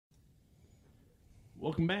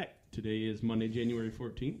Welcome back. Today is Monday, January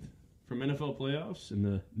 14th. From NFL playoffs and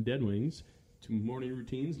the Dead Wings to morning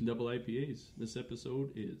routines and double IPAs, this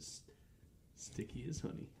episode is sticky as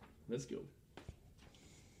honey. Let's go.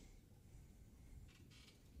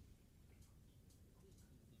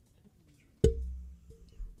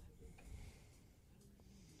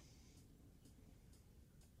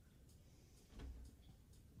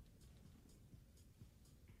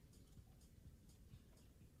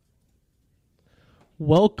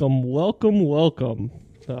 Welcome. Hope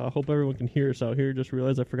everyone can hear us out here. Just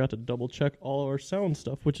realized I forgot to double check all our sound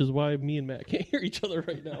stuff, which is why me and Matt can't hear each other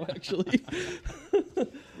right now, actually. We're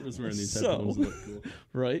just wearing these headphones. Look cool.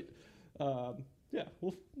 Right? Yeah,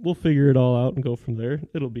 we'll figure it all out and go from there.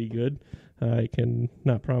 It'll be good. I can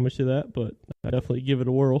not promise you that, but I definitely give it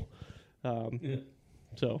a whirl.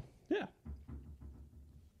 So, yeah.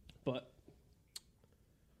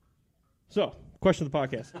 So, question of the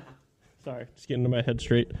podcast. Sorry, just getting my head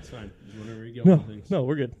straight. It's fine. Just whenever you go. No,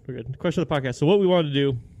 we're good. Question of the podcast. So what we wanted to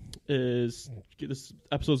do is, this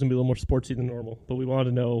episode's going to be a little more sportsy than normal, but we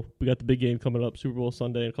wanted to know, we got the big game coming up, Super Bowl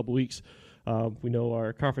Sunday in a couple weeks. We know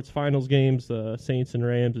our conference finals games, the Saints and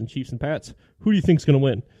Rams and Chiefs and Pats. Who do you think's going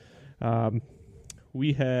to win?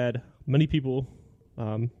 We had many people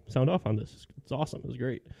sound off on this. It's awesome. It was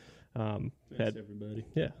great. Thanks, everybody.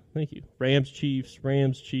 Yeah, thank you. Rams, Chiefs.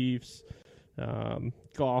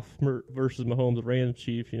 Goff versus Mahomes, Rams,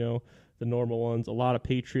 Chiefs, the normal ones. A lot of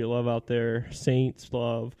Patriot love out there. Saints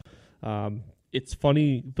love. It's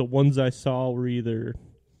funny, the ones I saw were either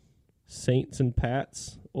Saints and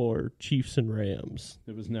Pats or Chiefs and Rams.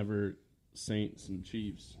 It was never Saints and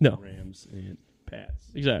Chiefs. No. Rams and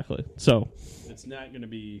Pats. Exactly. So it's not going to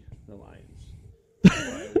be the Lions. That's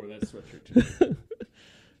why I wore that sweatshirt today.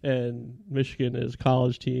 And Michigan is a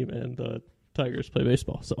college team, and the Tigers play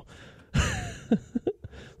baseball. So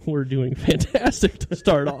we're doing fantastic to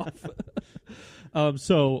start off.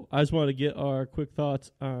 So I just want to get our quick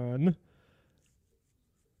thoughts on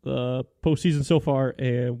the postseason so far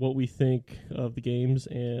and what we think of the games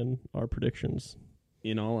and our predictions.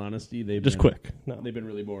 In all honesty, they've been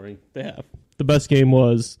really boring. They have. The best game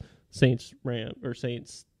was Saints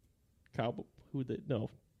Cowboys.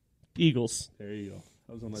 Eagles. There you go.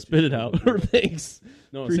 I was gonna let Spit it out. Thanks.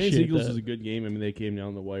 No, Appreciate Saints Eagles that. was a good game. I mean, they came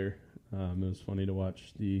down the wire. It was funny to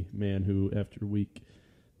watch the man who, after week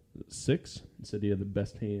 6, said he had the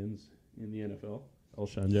best hands in the NFL,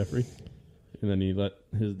 Alshon Jeffrey. And then he let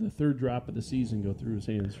the third drop of the season go through his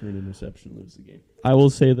hands for an interception, lose the game. I will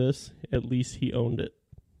say this: at least he owned it.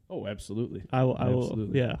 Oh, absolutely. I will.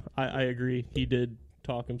 Absolutely. Yeah, I agree. He did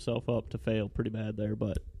talk himself up to fail pretty bad there,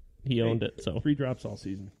 but he owned it. So 3 drops all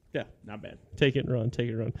season. Yeah, not bad. Take it and run.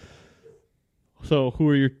 So who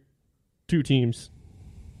are your two teams?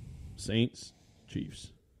 Saints,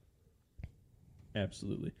 Chiefs.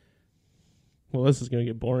 Absolutely. Well, this is going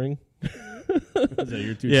to get boring. Is that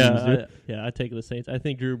your two teams? I take the Saints. I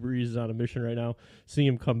think Drew Brees is on a mission right now. Seeing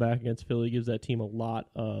him come back against Philly gives that team a lot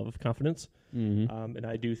of confidence. Mm-hmm. And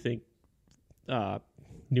I do think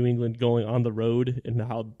New England going on the road and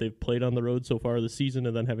how they've played on the road so far this season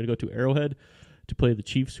and then having to go to Arrowhead to play the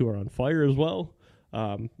Chiefs, who are on fire as well.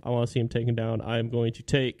 I want to see him taken down. I am going to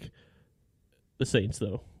take the Saints,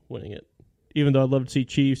 though, winning it. Even though I'd love to see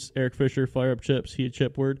Chiefs, Eric Fisher, fire up chips, he had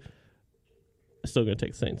chip word, I'm still going to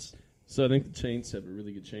take the Saints. So I think the Saints have a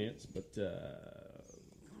really good chance, but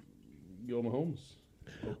go Mahomes.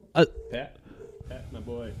 Pat, my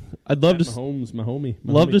boy. I'd love Pat to Mahomes, my homie.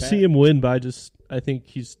 Love to see him win, but I think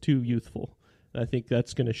he's too youthful. I think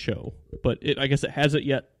that's going to show. But I guess it hasn't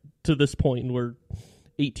yet to this point, and we're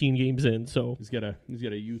 18 games in. So he's got a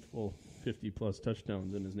youthful 50-plus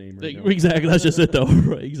touchdowns in his name right now. Exactly. That's just it, though.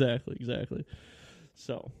 Right. Exactly.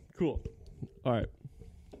 So, cool. All right.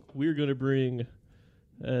 We're going to bring,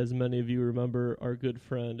 as many of you remember, our good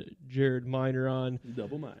friend Jared Miner on.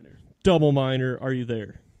 Double Miner. Are you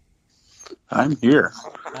there? I'm here.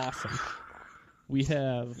 Awesome. We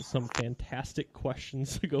have some fantastic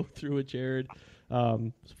questions to go through with Jared.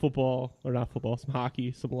 Some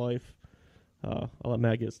hockey, some life. I'll let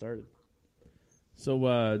Matt get started.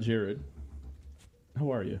 So, Jared,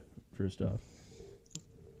 how are you, first off?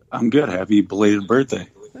 I'm good. Happy belated birthday.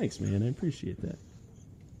 Thanks, man. I appreciate that.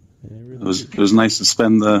 It was nice to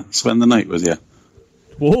spend the night with you.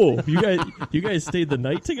 Whoa, you guys stayed the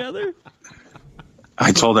night together?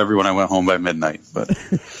 I told everyone I went home by midnight, but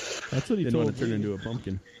that's what he didn't told want to turn me. into a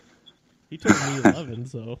pumpkin. He told me 11,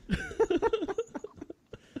 so.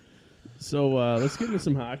 So let's get into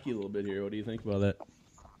some hockey a little bit here. What do you think about that?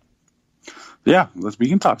 Yeah, we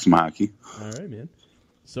can talk some hockey. All right, man.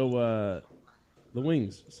 So the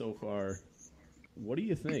Wings so far what do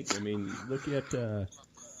you think? I mean, look at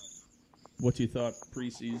what you thought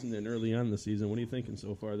preseason and early on in the season. What are you thinking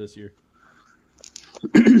so far this year?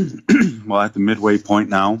 Well, at the midway point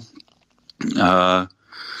now,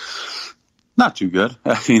 not too good.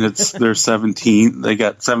 I mean, they're 17. They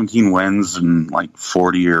got 17 wins and like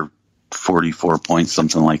 40 or 44 points,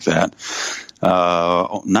 something like that.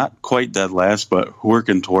 Not quite dead last, but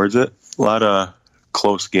working towards it. A lot of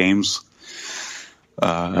close games.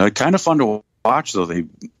 Kind of fun to watch, though.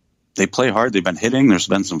 They play hard. They've been hitting. There's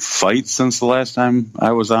been some fights since the last time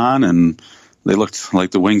I was on, and they looked like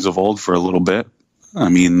the Wings of old for a little bit. I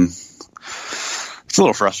mean, it's a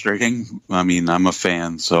little frustrating. I mean, I'm a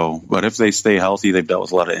fan, but if they stay healthy, they've dealt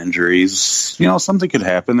with a lot of injuries. You know, something could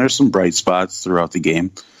happen. There's some bright spots throughout the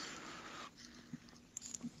game.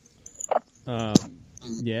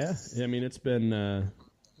 Yeah, I mean, it's been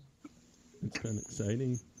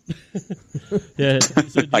exciting. Yeah,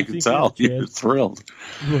 so I can tell you're thrilled.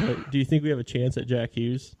 Do you think we have a chance at Jack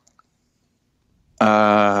Hughes?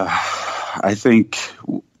 I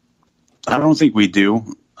don't think we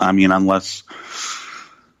do. I mean, unless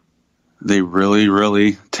they really,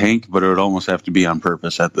 really tank, but it would almost have to be on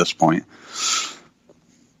purpose at this point.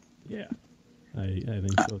 Yeah, I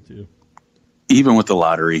think so too. Even with the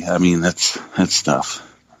lottery, I mean, that's tough.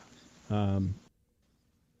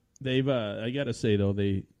 They've I gotta say though,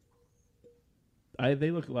 they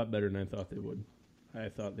look a lot better than I thought they would. I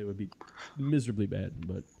thought they would be miserably bad,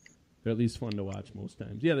 but they're at least fun to watch most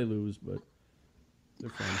times. Yeah, they lose, but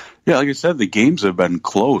they're fun. Yeah, like I said, the games have been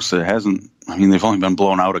close. It hasn't. I mean, they've only been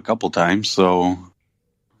blown out a couple times, so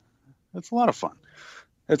it's a lot of fun.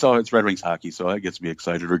 It's Red Wings hockey, so that gets me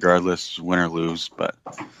excited regardless, win or lose. But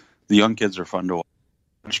the young kids are fun to watch.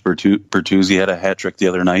 Bertuzzi had a hat trick the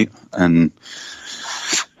other night, and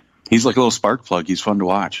he's like a little spark plug. He's fun to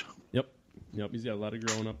watch. Yep, he's got a lot of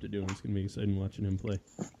growing up to do, and it's going to be exciting watching him play.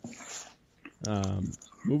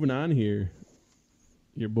 Moving on here,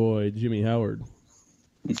 your boy, Jimmy Howard.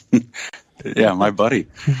 Yeah, my buddy.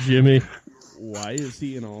 Jimmy. Why is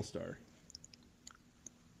he an all-star?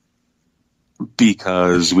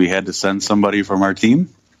 Because we had to send somebody from our team.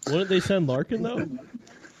 Wouldn't they send Larkin, though?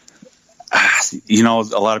 You know,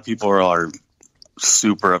 a lot of people are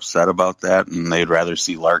super upset about that, and they'd rather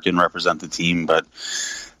see Larkin represent the team, but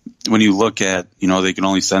when you look at, you know, they can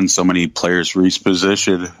only send so many players for each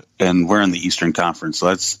position, and we're in the Eastern Conference, so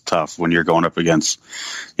that's tough when you're going up against,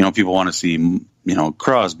 you know, people want to see, you know,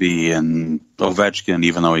 Crosby and Ovechkin,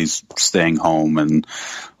 even though he's staying home, and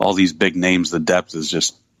all these big names. The depth is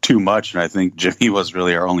just too much, and I think Jimmy was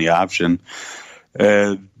really our only option.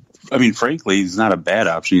 I mean, frankly, he's not a bad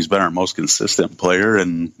option. He's been our most consistent player,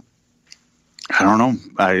 and I don't know.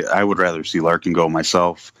 I would rather see Larkin go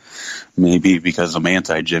myself. Maybe because I'm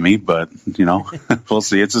anti-Jimmy, but, you know, we'll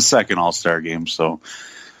see. It's a second All-Star game, so.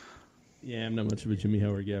 Yeah, I'm not much of a Jimmy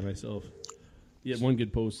Howard guy myself. He had one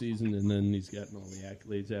good postseason, and then he's gotten all the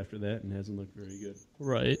accolades after that and hasn't looked very good.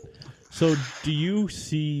 Right. So do you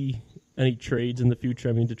see any trades in the future?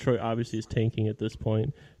 I mean, Detroit obviously is tanking at this point.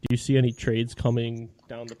 Do you see any trades coming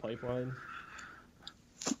down the pipeline?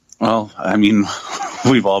 Well, I mean,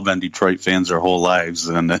 we've all been Detroit fans our whole lives,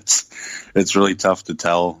 and it's really tough to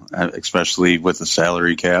tell, especially with the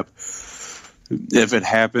salary cap. If it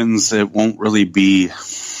happens, it won't really be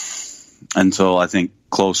until, I think,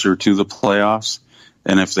 closer to the playoffs.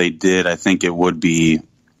 And if they did, I think it would be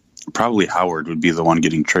probably Howard would be the one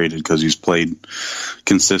getting traded because he's played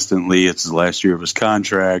consistently. It's the last year of his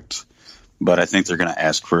contract, but I think they're going to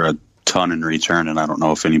ask for a ton in return, and I don't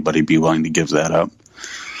know if anybody would be willing to give that up.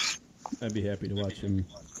 I'd be happy to watch him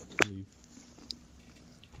leave.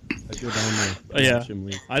 I'd go down there and watch him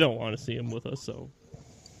leave. I don't want to see him with us, so.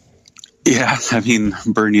 Yeah, I mean,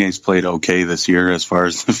 Bernier's played okay this year. As far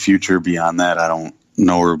as the future beyond that, I don't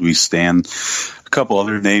know where we stand. A couple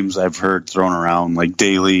other names I've heard thrown around, like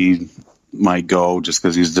Daly might go just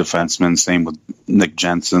because he's a defenseman. Same with Nick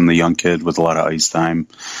Jensen, the young kid with a lot of ice time.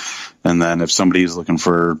 And then if somebody's looking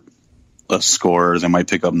for a scorer, they might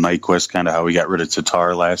pick up Nyquist, kind of how we got rid of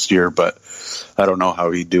Tatar last year, but I don't know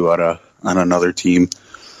how he'd do on another team.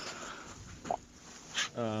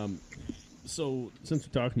 So since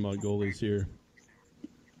we're talking about goalies here,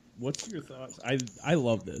 what's your thoughts? I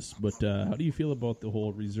love this, but how do you feel about the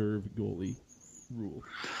whole reserve goalie rule?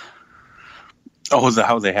 Oh, is that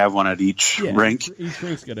how they have one at each rink? Each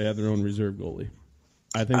rink's got to have their own reserve goalie.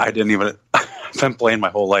 I've been playing my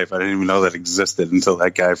whole life. I didn't even know that existed until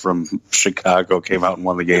that guy from Chicago came out and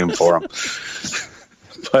won the game for him.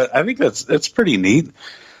 But I think that's pretty neat.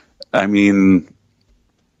 I mean,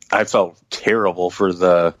 I felt terrible for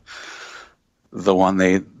the the one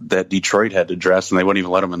that Detroit had to dress, and they wouldn't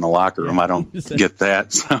even let him in the locker room. I don't get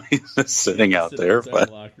that. So he's just sitting out there. But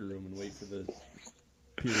the locker room and wait for the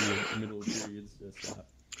middle of periods to stop.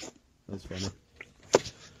 That's funny.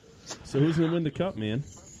 So who's gonna win the cup, man?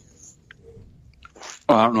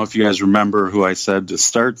 Well, I don't know if you guys remember who I said to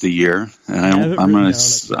start the year, and I'm gonna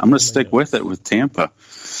stick with it with Tampa.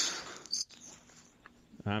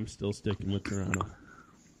 I'm still sticking with Toronto.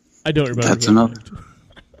 I don't remember. That's enough.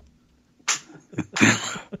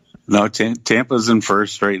 No, Tampa's in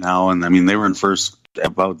first right now, and I mean they were in first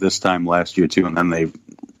about this time last year too, and then they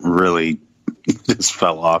really just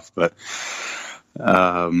fell off. But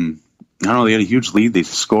I don't know, they had a huge lead. They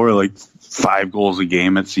score like 5 goals a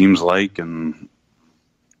game, it seems like, and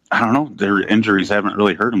I don't know, their injuries haven't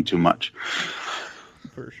really hurt them too much.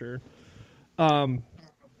 For sure.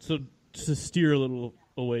 So to steer a little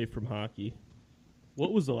away from hockey,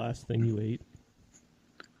 what was the last thing you ate?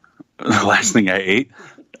 The last thing I ate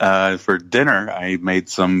for dinner, I made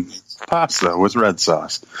some pasta with red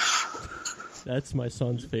sauce. That's my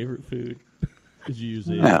son's favorite food. Did you use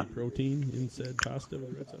a protein in said pasta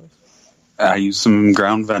with red sauce? I used some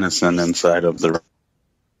ground venison inside of the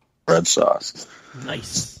red sauce.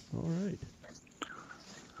 Nice. All right.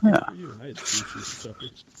 Yeah. For you. I had sushi for supper.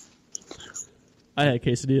 I had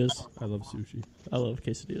quesadillas. I love sushi. I love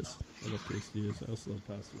quesadillas. I love quesadillas. I also love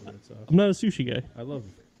pasta with red sauce. I'm not a sushi guy. I love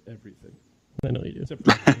everything. I know you do. Except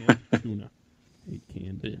for canned tuna. Hate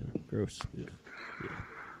canned tuna. Gross.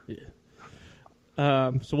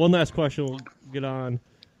 Yeah. So one last question. We'll get on.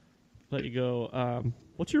 Let you go.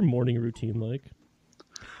 What's your morning routine like?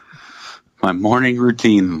 My morning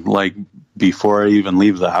routine, like before I even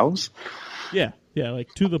leave the house. Yeah,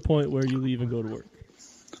 like to the point where you leave and go to work.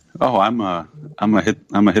 Oh, I'm a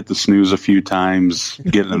hit the snooze a few times,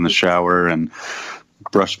 get in the shower and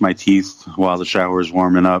brush my teeth while the shower is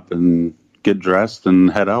warming up, and get dressed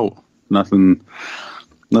and head out. Nothing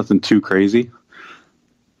too crazy.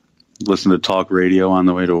 Listen to talk radio on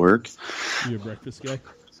the way to work. You a breakfast guy?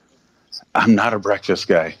 I'm not a breakfast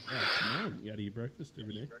guy. Oh, come on. You gotta eat breakfast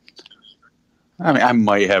every day. I mean, I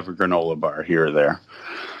might have a granola bar here or there.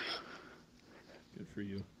 Good for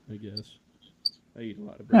you, I guess. I eat a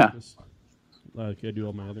lot of breakfast. Like I do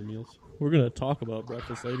all my other meals. We're going to talk about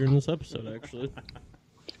breakfast later in this episode, actually.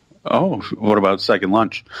 Oh, what about second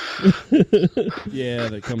lunch? Yeah,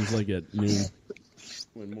 that comes like at noon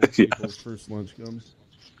when most people's first lunch comes.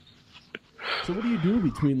 So what do you do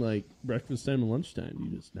between like breakfast time and lunchtime? Do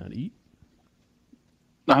you just not eat?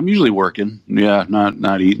 I'm usually working. Yeah,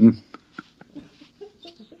 not eating.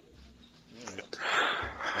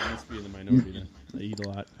 I must be in the minority then. I eat a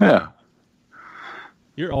lot. Yeah.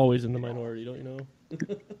 You're always in the minority, don't you know?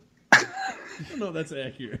 No, that's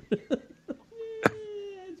accurate.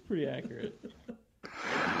 It's pretty accurate.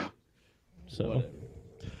 So,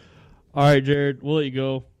 all right, Jared, we'll let you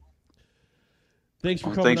go. Thanks for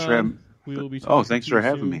coming thanks on. for having. We will be. Thanks for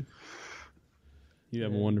having me. You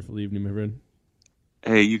have a wonderful evening, my friend.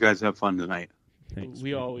 Hey, you guys have fun tonight. Thanks.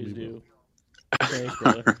 We always do. Thanks,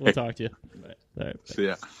 brother. Right. We'll talk to you. Bye. All right. See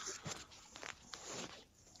ya.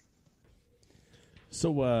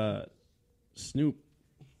 So, Snoop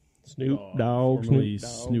Dogg. formerly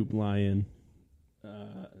Snoop Lion. I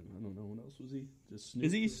don't know, what else was he? Just Snoop.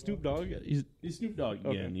 Is he Snoop Dogg? He's Snoop Dogg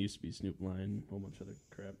again. Okay. He used to be Snoop Lion, a whole bunch of other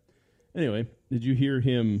crap. Anyway, did you hear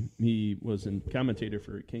him? He was a commentator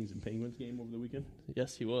for a Kings and Penguins game over the weekend.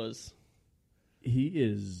 Yes, he was. He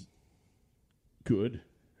is good.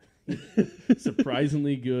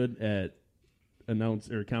 Surprisingly good at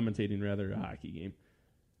commentating rather a hockey game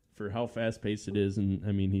for how fast paced it is. And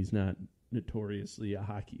I mean, he's not notoriously a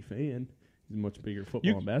hockey fan. He's a much bigger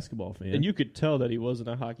football and basketball fan. And you could tell that he wasn't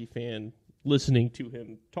a hockey fan listening to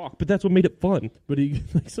him talk, but that's what made it fun. But he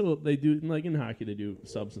so they do like in hockey they do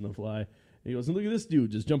subs on the fly. And he goes, and look at this dude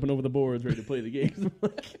just jumping over the boards ready to play the game. I'm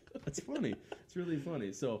like, that's funny. It's really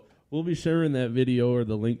funny. So we'll be sharing that video or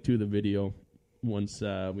the link to the video once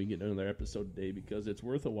we get another episode today because it's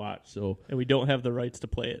worth a watch. So And we don't have the rights to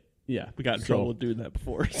play it. yeah, We got in trouble with doing that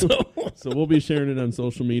before. So So we'll be sharing it on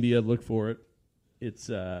social media. Look for it. It's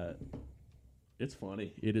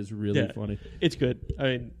funny. It is really funny. it's good. I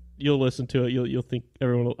mean, you'll listen to it. You'll think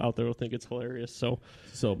everyone out there will think it's hilarious. So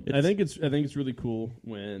I think it's really cool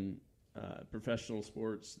when professional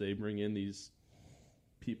sports they bring in these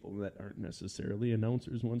people that aren't necessarily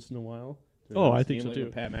announcers once in a while. Oh, I think so like too.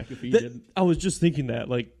 what Pat McAfee did. I was just thinking that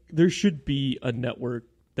like there should be a network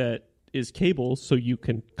that is cable so you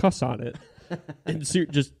can cuss on it and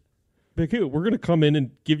just like, hey, we're gonna come in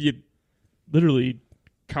and give you literally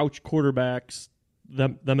couch quarterbacks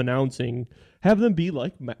them announcing Have them be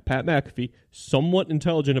like Pat McAfee, somewhat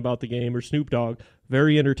intelligent about the game, or Snoop Dogg,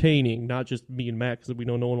 very entertaining, not just me and Matt, because we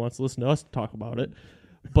know no one wants to listen to us talk about it.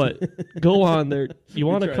 But go on there. You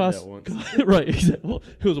want to cuss? Right. Exactly. Well,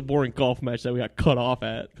 it was a boring golf match that we got cut off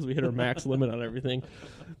at because we hit our max limit on everything.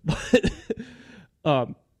 But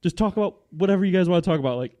just talk about whatever you guys want to talk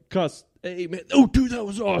about. Like, cuss. Hey, man. Oh, dude, that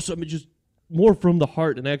was awesome. It's just more from the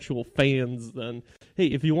heart and actual fans than, hey,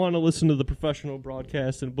 if you want to listen to the professional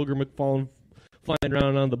broadcast and Booger McFarland flying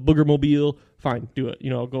around on the Boogermobile, fine, do it.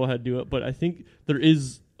 Go ahead, do it. But I think there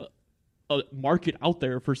is a market out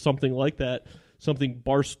there for something like that. Something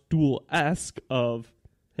Barstool-esque of,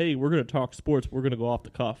 hey, we're going to talk sports, we're going to go off the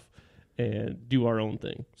cuff and do our own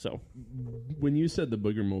thing. So, when you said the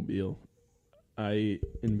Boogermobile, I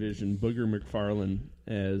envisioned Booger McFarland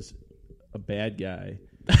as a bad guy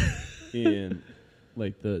in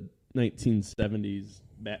like the 1970s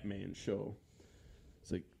Batman show.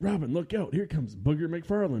 It's like, Robin, look out! Here comes Booger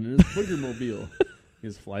McFarland in his Boogermobile. He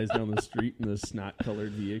just flies down the street in a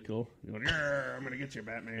snot-colored vehicle. Going, I'm going to get you,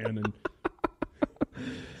 Batman, and.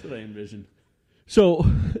 That's what I envisioned. So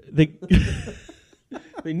they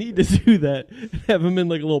need to do that. Have him in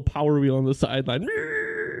like a little Power Wheel on the sideline.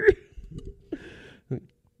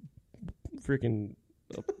 Freaking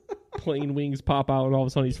plane wings pop out, and all of a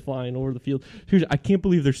sudden he's flying over the field. Seriously, I can't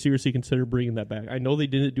believe they're seriously considering bringing that back. I know they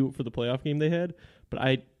didn't do it for the playoff game they had, but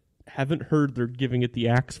I haven't heard they're giving it the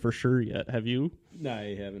axe for sure yet. Have you? No,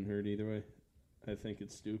 I haven't heard either way. I think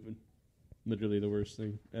it's stupid. Literally the worst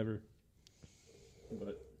thing ever.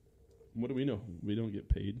 But what do we know? We don't get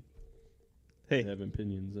paid. Hey, to have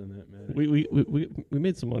opinions on that matter. We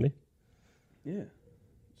made some money. Yeah,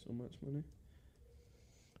 so much money.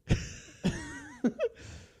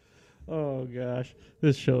 Oh gosh,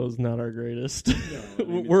 this show is not our greatest.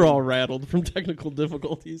 No, We're all rattled from technical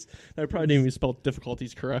difficulties. I probably didn't even spell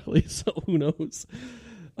difficulties correctly, so who knows?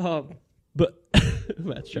 But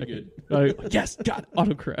Matt's checking. Yes, got it.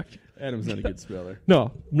 Autocorrect. Adam's not a good speller. No,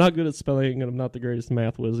 I'm not good at spelling, and I'm not the greatest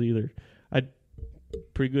math whiz either. I'm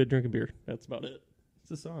pretty good at drinking beer. That's about it.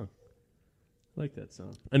 It's a song. I like that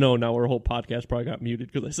song. I know now our whole podcast probably got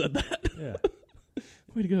muted because I said that. Yeah.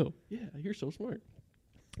 Way to go. Yeah, you're so smart.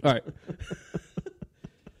 All right.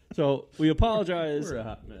 So we apologize We're a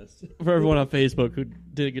hot mess. for everyone on Facebook who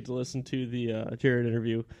didn't get to listen to the Jared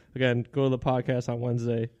interview. Again, go to the podcast on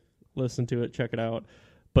Wednesday, listen to it, check it out.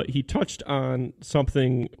 But he touched on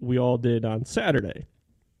something we all did on Saturday.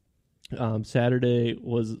 Saturday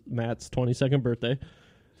was Matt's 22nd birthday.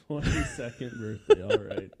 22nd birthday,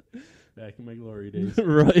 all right. Back in my glory days.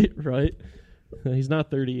 Right. He's not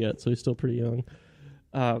 30 yet, so he's still pretty young.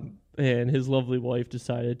 And his lovely wife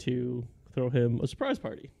decided to throw him a surprise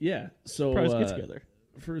party. Yeah, so Surprise get-together.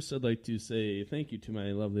 First, I'd like to say thank you to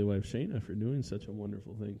my lovely wife, Shayna, for doing such a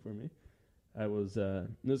wonderful thing for me. I was,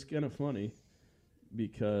 it's kind of funny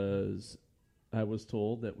because I was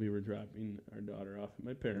told that we were dropping our daughter off at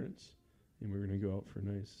my parents' and we were going to go out for a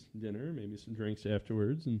nice dinner, maybe some drinks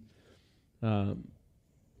afterwards. And a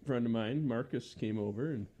friend of mine, Marcus, came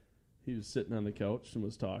over, and he was sitting on the couch and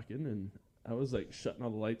was talking, and I was, like, shutting all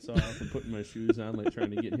the lights off and putting my shoes on, like, trying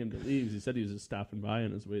to get him to leave. He said he was just stopping by on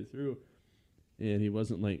his way through, and he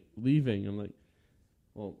wasn't, like, leaving. I'm like,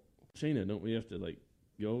 well, Shayna, don't we have to, like,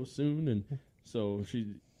 go soon? And so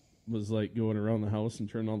she was, like, going around the house and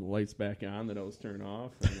turning all the lights back on that I was turning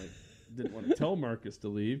off. And, like, didn't want to tell Marcus to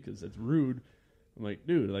leave because it's rude. I'm like,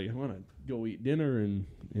 dude, like, I want to go eat dinner and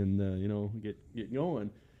you know, get going.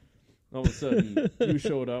 All of a sudden, you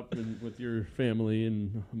showed up with your family,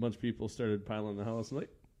 and a bunch of people started piling in the house. I'm like,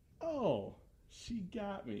 oh, she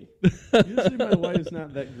got me. Usually my wife's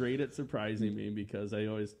not that great at surprising me because I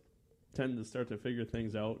always tend to start to figure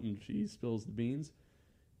things out, and she spills the beans.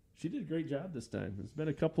 She did a great job this time. It's been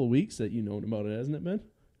a couple of weeks that you known about it, hasn't it, Ben?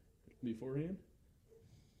 Beforehand?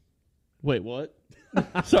 Wait, what?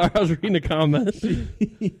 Sorry, I was reading a comment.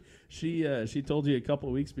 She told you a couple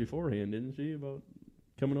of weeks beforehand, didn't she, about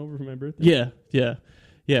coming over for my birthday?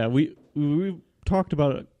 Yeah. We talked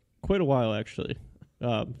about it quite a while, actually.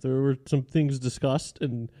 There were some things discussed,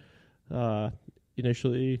 and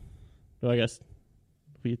initially, well, I guess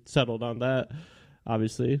we settled on that,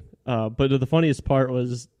 obviously. But the funniest part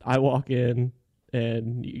was I walk in,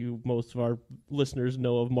 and most of our listeners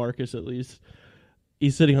know of Marcus at least.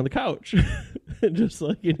 He's sitting on the couch, just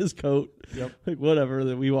like in his coat, like whatever.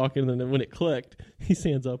 Then we walk in, and then when it clicked, he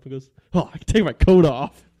stands up and goes, "Oh, I can take my coat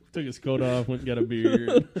off." Took his coat off, went and got a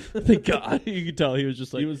beer. Thank God. You could tell he was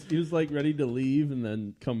just like he was like ready to leave and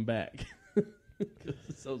then come back.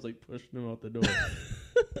 So I was like pushing him out the door.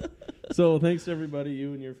 So thanks to everybody,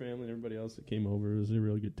 you and your family, and everybody else that came over. It was a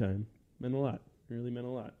real good time. Meant a lot. Really meant a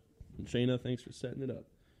lot. And Shayna, thanks for setting it up.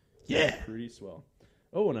 Yeah. Pretty swell.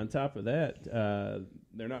 Oh, and on top of that,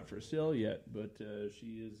 they're not for sale yet, but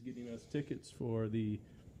she is getting us tickets for the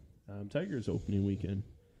Tigers opening weekend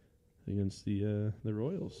against the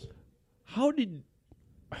Royals. How did...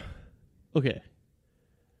 Okay.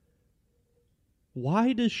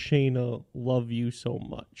 Why does Shayna love you so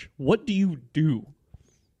much? What do you do?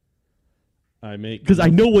 I make Because I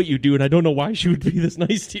know what you do, and I don't know why she would be this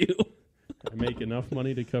nice to you. I make enough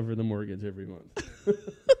money to cover the mortgage every month.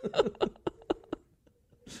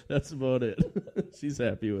 That's about it. She's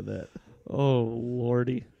happy with that. Oh,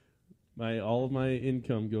 Lordy. All of my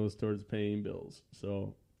income goes towards paying bills,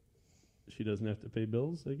 so she doesn't have to pay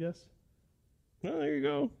bills, I guess. Well, there you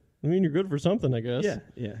go. I mean, you're good for something, I guess.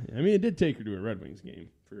 Yeah. I mean, it did take her to a Red Wings game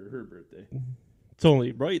for her birthday. It's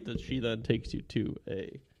only right that she then takes you to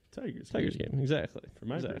a Tigers game. Exactly. For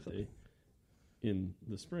my exactly. birthday in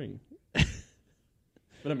the spring.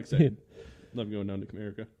 But I'm excited. Love going down to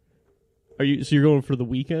Comerica. So you're going for the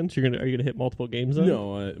weekend? So are you gonna hit multiple games then?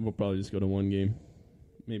 No, we'll probably just go to one game.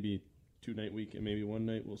 Maybe 2-night weekend, maybe one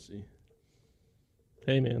night. We'll see.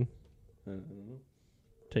 Hey, man. I don't know.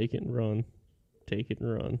 Take it and run. Take it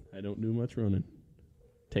and run. I don't do much running.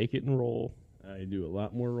 Take it and roll. I do a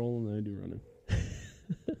lot more rolling than I do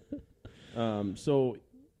running. So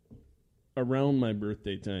around my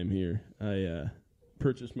birthday time here, I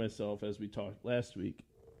purchased myself, as we talked last week,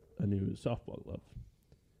 a new softball glove.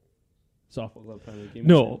 Softball glove finally came.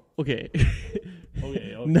 No, okay.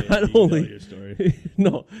 Okay. Not you only tell your story.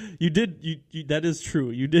 No, you did. You that is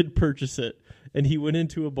true. You did purchase it, and he went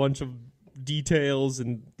into a bunch of details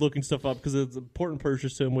and looking stuff up because it's an important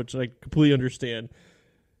purchase to him, which I completely understand.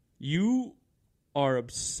 You are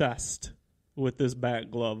obsessed with this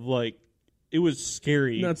bat glove. Like, it was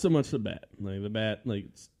scary. Not so much the bat. Like the bat, like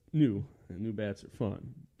it's new, and new bats are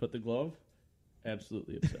fun. But the glove,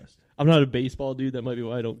 absolutely obsessed. I'm not a baseball dude. That might be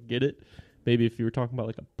why I don't get it. Maybe if you were talking about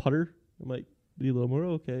like a putter, it might be a little more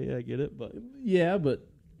okay. Yeah, I get it, but Yeah, but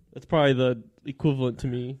that's probably the equivalent to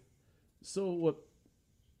me. so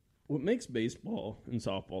what makes baseball and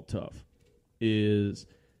softball tough is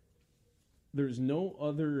there's no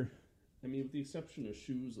other, I mean, with the exception of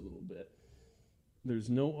shoes a little bit, there's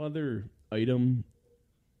no other item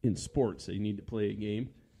in sports that you need to play a game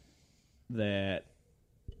that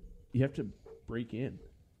you have to break in.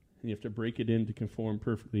 And you have to break it in to conform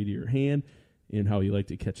perfectly to your hand and how you like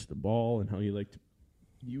to catch the ball and how you like to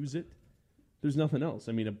use it. There's nothing else.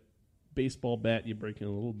 I mean, a baseball bat, you break in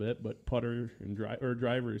a little bit, but putter and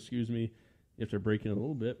driver, you have to break in a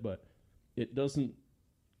little bit, but it doesn't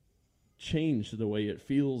change the way it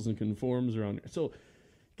feels and conforms around it. So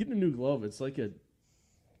getting a new glove, it's like a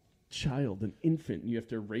child, an infant. You have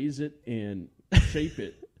to raise it and shape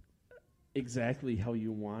it exactly how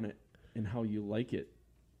you want it and how you like it.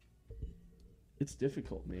 It's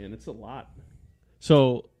difficult, man. It's a lot.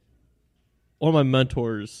 So, one of my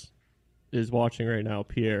mentors is watching right now,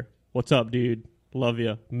 Pierre. What's up, dude? Love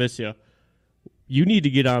you. Miss you. You need to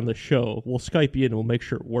get on the show. We'll Skype you in and we'll make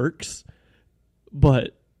sure it works.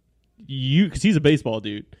 But because he's a baseball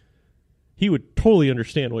dude, he would totally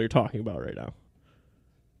understand what you're talking about right now.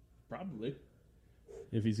 Probably.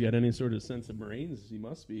 If he's got any sort of sense of brains, he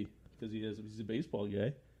must be, because he's a baseball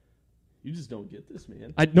guy. You just don't get this,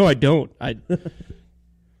 man. I don't.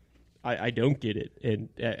 I don't get it, and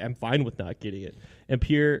I'm fine with not getting it. And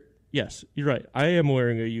Pierre, yes, you're right. I am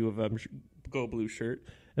wearing a U of M Go Blue shirt,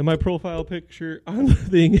 and my profile picture on the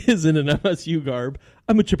thing is in an MSU garb.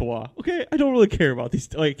 I'm a Chippewa. Okay, I don't really care about these.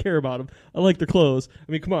 I care about them. I like their clothes.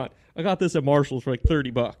 I mean, come on. I got this at Marshall's for like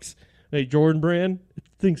 $30. Hey, Jordan brand, it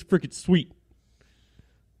thing's freaking sweet.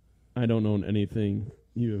 I don't own anything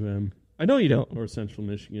U of M. I know you don't. Or Central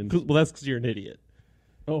Michigan. Well, that's because you're an idiot.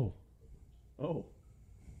 Oh.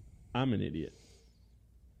 I'm an idiot.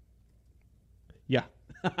 Yeah.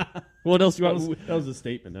 What else do you want? That was a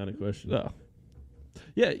statement, not a question.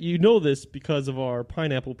 Yeah, you know this because of our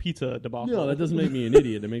pineapple pizza debacle. No, that doesn't make me an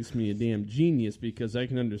idiot. It makes me a damn genius because I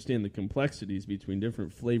can understand the complexities between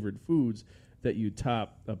different flavored foods that you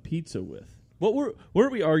top a pizza with.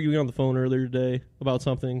 Weren't we arguing on the phone earlier today about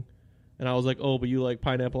something? And I was like, oh, but you like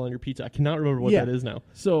pineapple on your pizza. I cannot remember what that is now.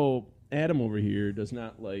 So Adam over here does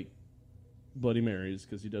not like Bloody Marys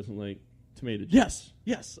because he doesn't like tomato juice.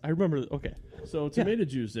 Yes, I remember. Okay. So tomato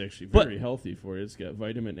juice is actually very healthy for you. It's got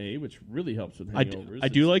vitamin A, which really helps with hangovers. I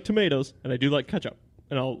do like tomatoes, and I do like ketchup.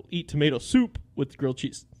 And I'll eat tomato soup with grilled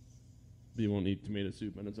cheese. But you won't eat tomato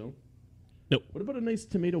soup on its own? Nope. What about a nice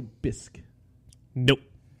tomato bisque? Nope.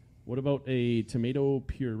 What about a tomato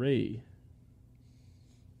puree?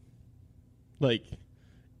 Like,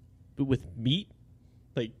 but with meat?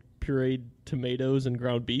 Like pureed tomatoes and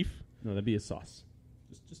ground beef. No, that'd be a sauce.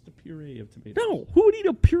 Just a puree of tomatoes. No, who would eat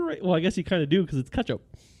a puree? Well, I guess you kind of do because it's ketchup.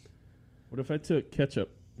 What if I took ketchup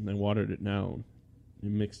and I watered it down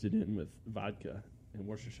and mixed it in with vodka and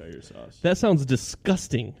Worcestershire sauce? That sounds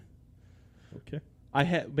disgusting. Okay.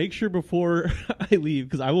 Make sure before I leave,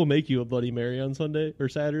 because I will make you a Bloody Mary on Sunday or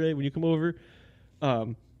Saturday when you come over.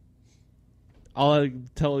 I'll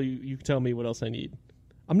tell you. You can tell me what else I need.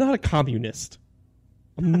 I'm not a communist.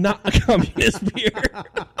 I'm not a communist, Pierre.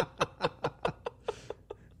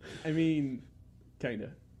 I mean, kind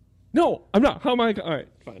of. No, I'm not. How am I? All right,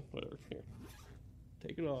 fine, whatever. Here,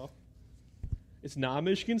 take it off. It's not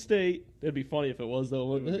Michigan State. It'd be funny if it was, though,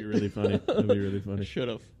 It wouldn't would it? be really funny. It would be really I funny. should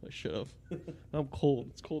have. I'm cold.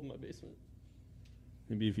 It's cold in my basement.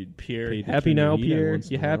 Maybe if you'd Pierre, paid to happy turn now, the heat on Pierre? once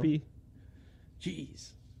in You a while. happy?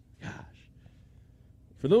 Jeez. Gosh.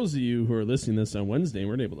 For those of you who are listening to this on Wednesday and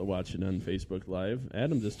weren't able to watch it on Facebook Live,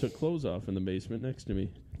 Adam just took clothes off in the basement next to me,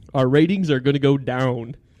 Our ratings are going to go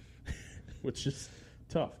down. which is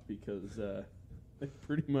tough because they're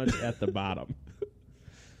pretty much at the bottom.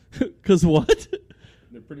 Because what?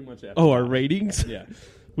 They're pretty much at the Oh, our bottom. ratings? Yeah.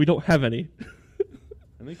 We don't have any.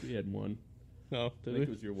 I think we had one. No, I did think it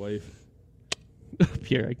was your wife. we?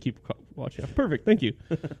 Pierre, I keep watching. Perfect. Thank you.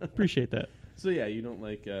 Appreciate that. So, yeah, you don't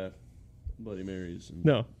like Bloody Marys. And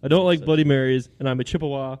No, I don't like such. Bloody Marys, and I'm a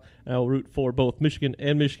Chippewa, and I'll root for both Michigan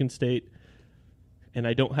and Michigan State. And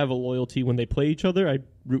I don't have a loyalty when they play each other. I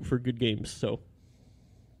root for good games. So,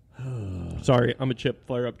 sorry, I'm a Chip.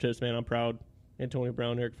 Fire up, Chips, man. I'm proud. Antonio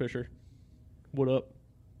Brown, Eric Fisher. What up?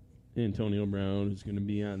 Antonio Brown is going to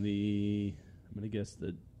be on I'm going to guess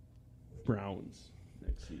the Browns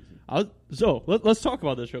next season. Let's talk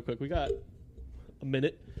about this real quick. We got a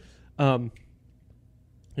minute.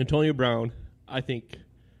 Antonio Brown, I think,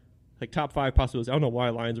 like top 5 possibilities. I don't know why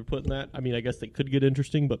Lions are putting that. I mean, I guess they could get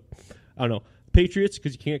interesting, but I don't know. Patriots,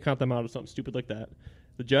 because you can't count them out of something stupid like that.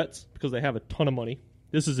 The Jets, because they have a ton of money.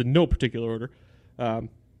 This is in no particular order.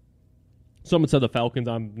 Someone said the Falcons.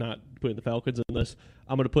 I'm not putting the Falcons in this.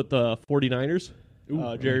 I'm going to put the 49ers. Ooh, Jerry I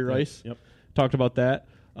like that. Rice. Yep. Talked about that.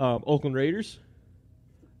 Oakland Raiders.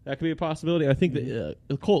 That could be a possibility. I think the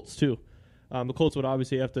Colts, too. The Colts would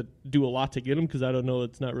obviously have to do a lot to get them because I don't know.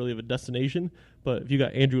 It's not really of a destination. But if you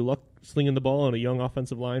got Andrew Luck slinging the ball on a young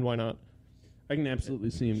offensive line, why not? I can absolutely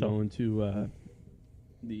see him So- going to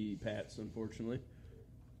the Pats, unfortunately.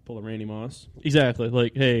 Pull a Randy Moss. Exactly.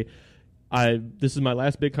 Like, hey, this is my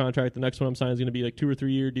last big contract. The next one I'm signing is going to be like 2 or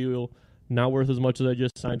 3 year deal. Not worth as much as I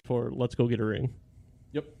just signed for. Let's go get a ring.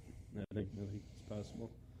 Yep. I think it's possible.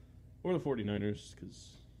 Or the 49ers,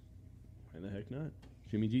 because why the heck not?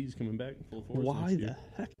 Jimmy G's coming back in full force. Why next the year.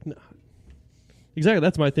 heck not? Exactly.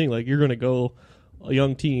 That's my thing. Like, you're going to go a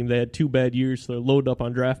young team. They had 2 bad years, so they're loaded up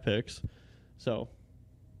on draft picks. So,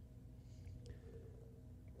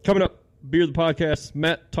 coming up, Beer the Podcast.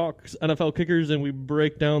 Matt talks NFL kickers, and we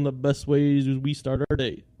break down the best ways we start our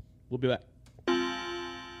day. We'll be back.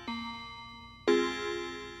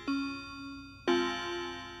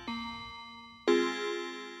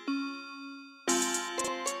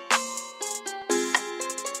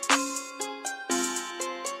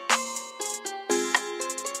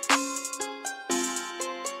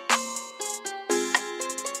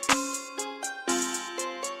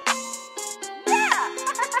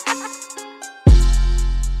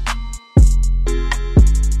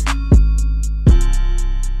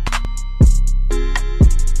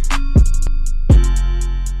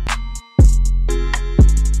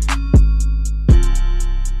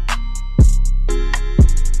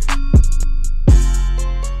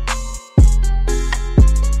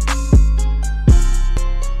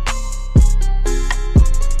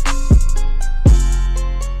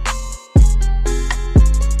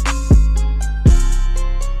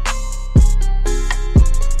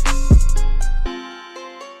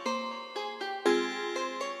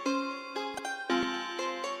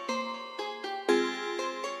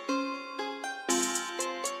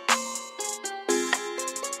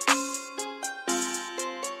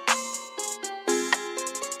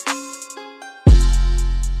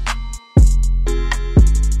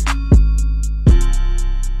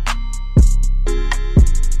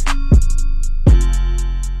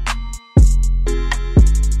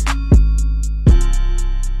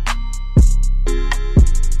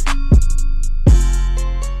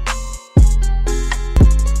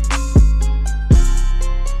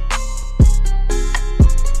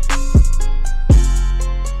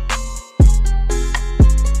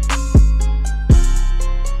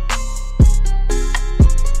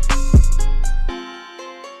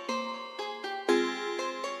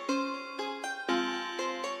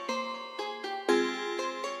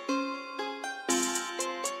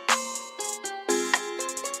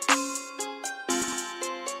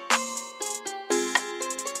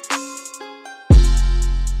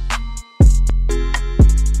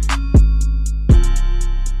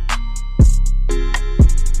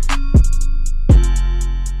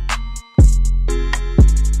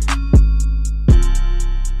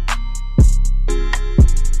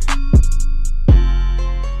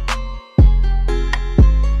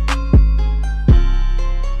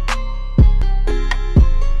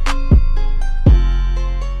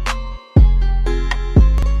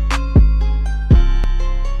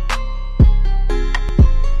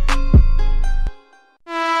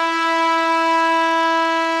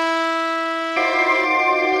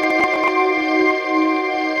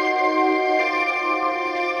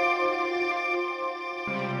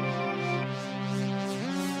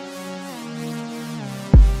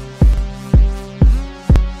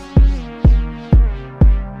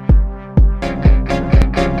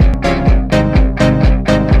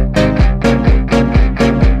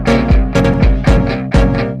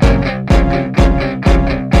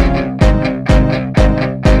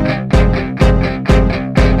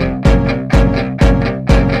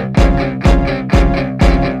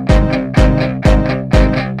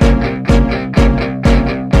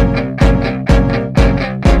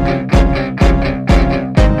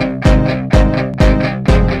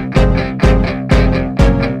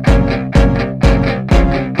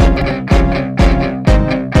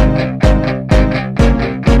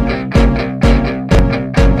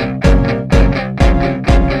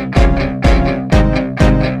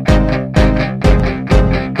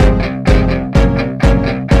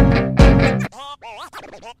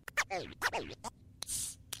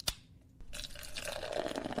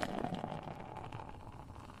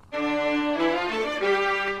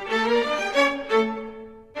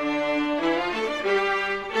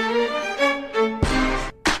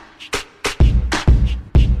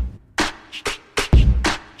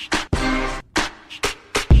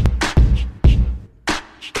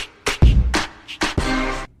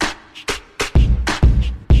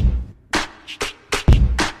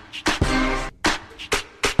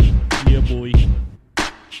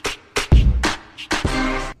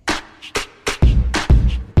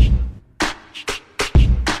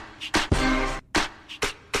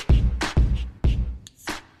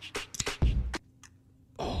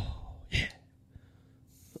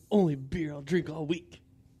 only beer I'll drink all week.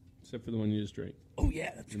 Except for the one you just drank. Oh,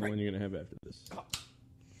 yeah, that's And right. the one you're going to have after this.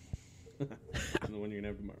 And the one you're going to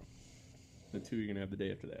have tomorrow. The two you're going to have the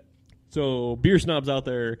day after that. So, beer snobs out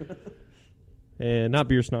there, and not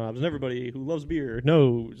beer snobs, and everybody who loves beer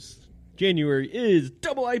knows January is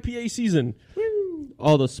double IPA season. Woo!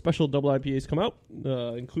 All the special double IPAs come out,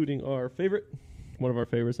 including our favorite, one of our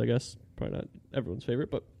favorites, I guess. Probably not everyone's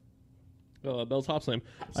favorite, but Bell's Hop Slam.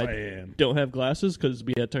 I don't have glasses because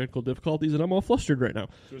we had technical difficulties, and I'm all flustered right now.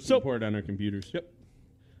 So pour it on our computers. Yep.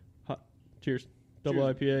 Hot. Cheers.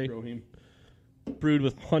 Double Cheers, IPA, Rohim. brewed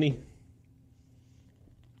with honey.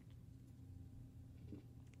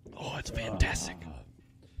 Oh, it's fantastic.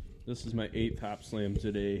 This is my 8th Hop Slam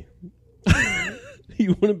today.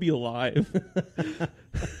 You wouldn't be alive.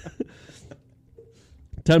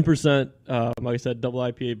 10%, like I said, double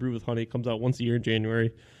IPA brewed with honey, comes out once a year in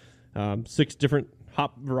January. 6 different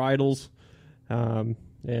hop varietals, and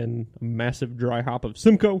a massive dry hop of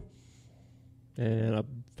Simcoe, and a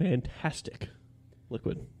fantastic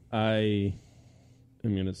liquid. I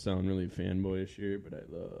am going to sound really fanboyish here, but I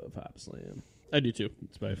love Hop Slam. I do too.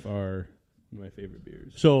 It's by far one of my favorite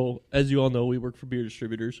beers. So, as you all know, we work for beer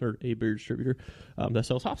distributors, or a beer distributor, that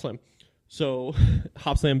sells Hop Slam. So,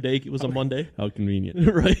 Hop Slam Day was a Monday. How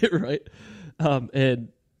convenient. right. And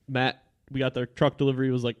Matt, we got their truck delivery.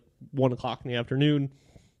 It was like 1 o'clock in the afternoon.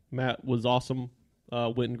 Matt was awesome.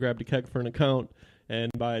 Went and grabbed a keg for an account.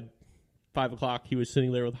 And by 5 o'clock, he was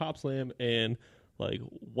sitting there with Hop Slam. And like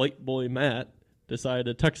white boy Matt decided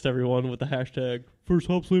to text everyone with the hashtag first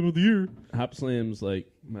Hop Slam of the year. Hop Slam's like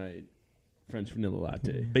my French vanilla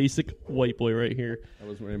latte. Basic white boy right here. I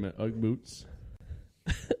was wearing my Ugg boots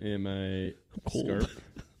and my Cold. scarf.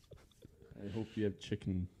 I hope you have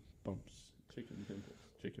chicken bumps. Chicken pimples.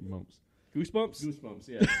 Chicken bumps. Goosebumps? Goosebumps,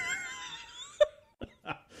 yeah.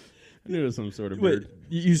 I knew it was some sort of Wait,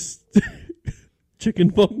 bird. chicken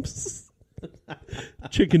bumps?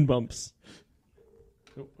 Chicken bumps.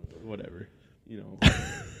 Oh, whatever. You know.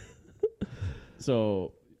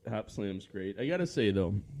 So, Hop Slam's great. I gotta say,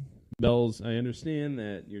 though, Bells, I understand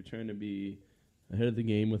that you're trying to be ahead of the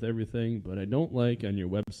game with everything, but I don't like on your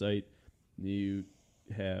website you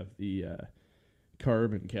have the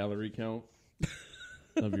carb and calorie count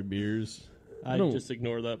of your beers. I don't- just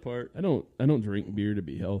ignore that part. I don't drink beer to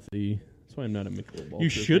be healthy. That's why I'm not a Michelob Ultra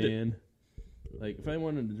shouldn't. fan. Like, if I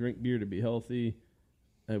wanted to drink beer to be healthy,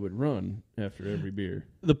 I would run after every beer.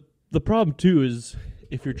 The problem too is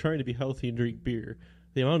if you're trying to be healthy and drink beer,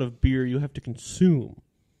 the amount of beer you have to consume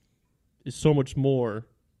is so much more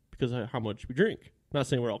because of how much we drink. Not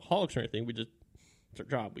saying we're alcoholics or anything. It's our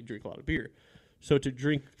job. We drink a lot of beer. So to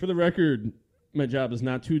drink, For the record, my job is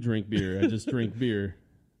not to drink beer. I just drink beer.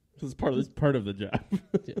 because it's part of It's this, part of the job.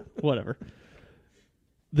 whatever.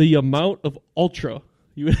 The amount of Ultra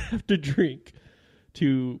you would have to drink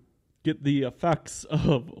to get the effects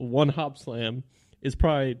of one Hop Slam is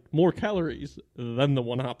probably more calories than the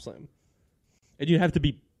one Hop Slam. And you'd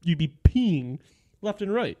be peeing left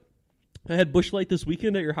and right. I had Busch Light this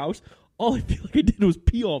weekend at your house. All I feel like I did was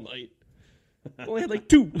pee all night. I only had like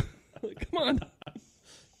 2. Like, come on.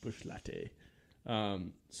 Busch latte.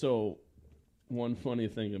 So, one funny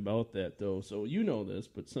thing about that, though, so you know this,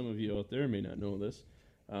 but some of you out there may not know this.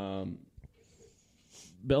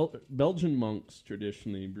 Belgian monks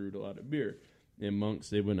traditionally brewed a lot of beer. And monks,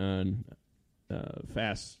 they went on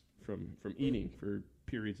fasts from eating for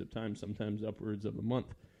periods of time, sometimes upwards of a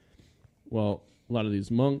month. Well, a lot of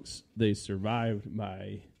these monks, they survived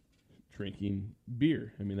by drinking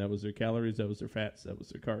beer. I mean, that was their calories, that was their fats, that was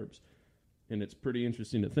their carbs. And it's pretty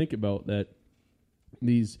interesting to think about that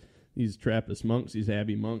these Trappist monks, these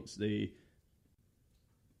abbey monks, they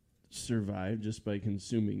survived just by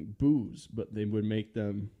consuming booze, but they would make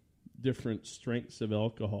them different strengths of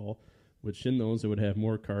alcohol, which in those it would have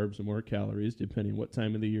more carbs and more calories, depending what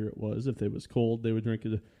time of the year it was. If it was cold, they would drink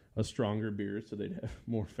a stronger beer, so they'd have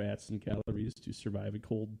more fats and calories to survive a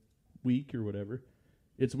cold week or whatever.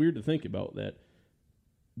 It's weird to think about that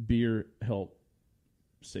beer helped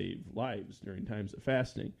save lives during times of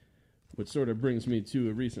fasting, which sort of brings me to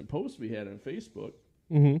a recent post we had on Facebook.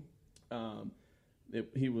 Mm-hmm.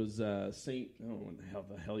 He was Saint, I don't know what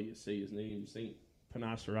the hell you say his name, Saint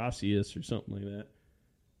Panasarasius or something like that.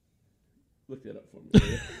 Look that up for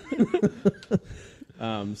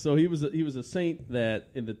me. So he was a saint that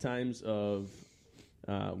in the times of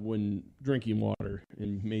when drinking water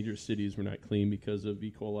in major cities were not clean because of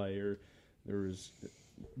E. coli or there was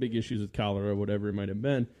big issues with cholera or whatever it might have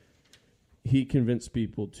been, he convinced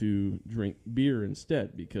people to drink beer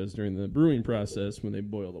instead because during the brewing process, when they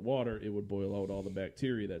boil the water, it would boil out all the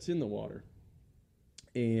bacteria that's in the water.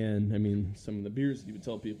 And, I mean, some of the beers that he would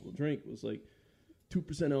tell people to drink was like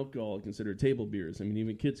 2% alcohol, considered table beers. I mean,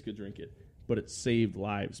 even kids could drink it. But it saved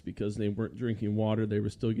lives because they weren't drinking water. They were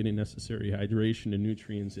still getting necessary hydration and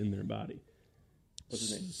nutrients in their body. What's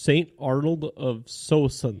his name? St. Arnold of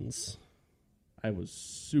Soissons. I was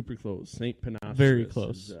super close. St. Panopticus. Very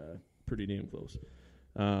close. Is, pretty damn close.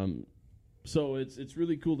 So it's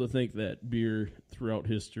really cool to think that beer throughout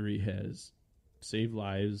history has saved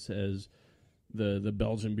lives, as the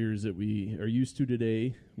Belgian beers that we are used to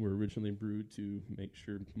today were originally brewed to make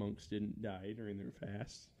sure monks didn't die during their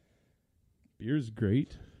fasts. Beer is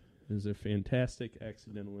great. It is a fantastic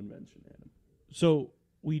accidental invention, Adam. So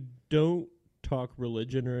we don't talk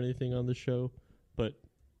religion or anything on the show, but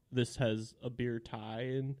this has a beer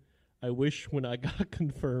tie-in. I wish when I got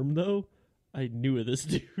confirmed, though, I knew of this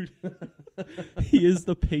dude. He is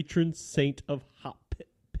the patron saint of hop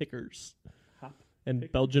pickers and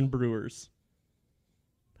Belgian brewers.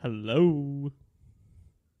 Hello.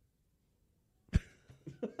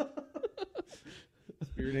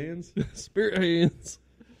 Spirit hands? Spirit hands.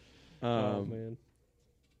 Oh, man.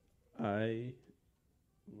 I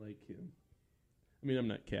like him. I mean, I'm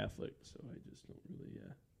not Catholic, so I just don't really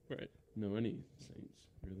know any saints,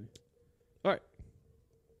 really. All right.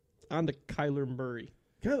 On to Kyler Murray.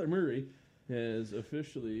 Kyler Murray has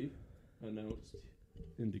officially announced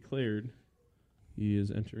and declared he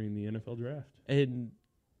is entering the NFL draft. And,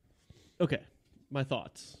 okay, my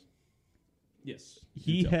thoughts. Yes.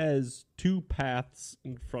 He has two paths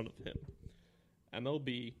in front of him.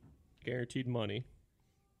 MLB, guaranteed money.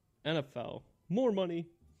 NFL, more money,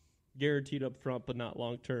 guaranteed up front, but not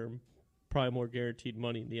long term. Probably more guaranteed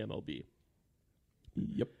money in the MLB.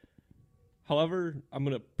 Yep. However, I'm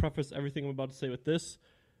going to preface everything I'm about to say with this.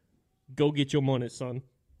 Go get your money, son.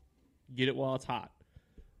 Get it while it's hot.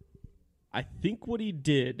 I think what he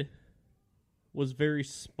did was very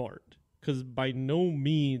smart, because by no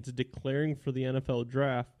means declaring for the NFL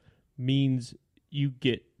draft means you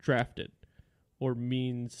get drafted, or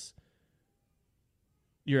means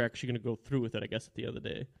you're actually going to go through with it, I guess, at the end of the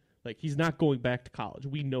day. Like, he's not going back to college.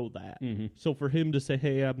 We know that. Mm-hmm. So for him to say,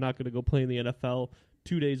 hey, I'm not going to go play in the NFL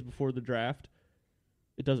 2 days before the draft,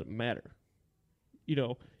 it doesn't matter. You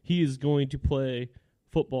know, he is going to play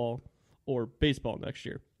football or baseball next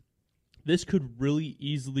year. This could really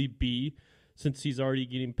easily be, since he's already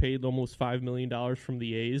getting paid almost $5 million from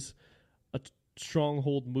the A's, a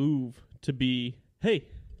stronghold move to be, hey,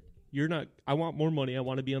 I want more money. I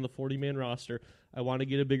want to be on the 40-man roster. I want to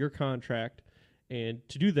get a bigger contract. And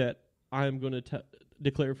to do that, I'm going to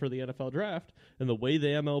declare for the NFL draft. And the way the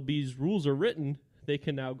MLB's rules are written, they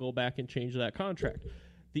can now go back and change that contract.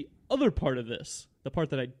 The other part of this, the part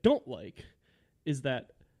that I don't like, is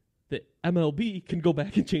that the MLB can go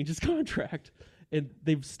back and change his contract. And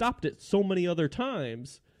they've stopped it so many other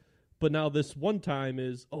times. But now this one time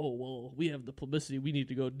is, oh, well, we have the publicity. We need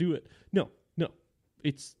to go do it. No.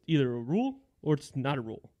 It's either a rule or it's not a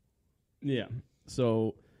rule. Yeah.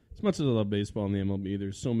 So, as much as I love baseball and the MLB,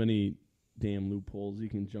 there's so many damn loopholes you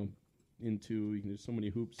can jump into. There's so many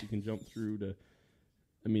hoops you can jump through to,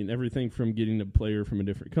 I mean, everything from getting a player from a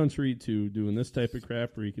different country to doing this type of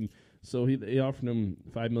crap where you can. So they offered him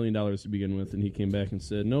 $5 million to begin with, and he came back and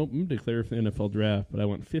said, nope, I'm going to declare for the NFL draft, but I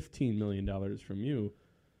want $15 million from you.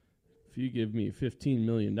 If you give me $15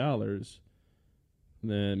 million,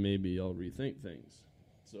 then maybe I'll rethink things.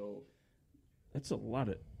 So that's a lot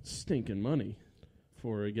of stinking money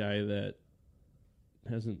for a guy that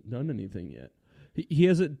hasn't done anything yet. He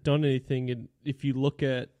hasn't done anything, and if you look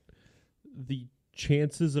at the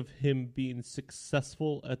chances of him being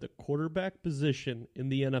successful at the quarterback position in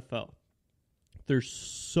the NFL, they're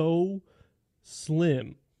so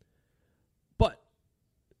slim. But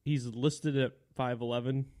he's listed at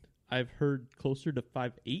 5'11". I've heard closer to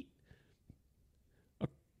 5'8". A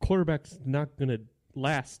quarterback's not going to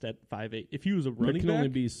last at 5'8". If he was a running back, there can only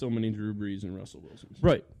be so many Drew Brees and Russell Wilsons.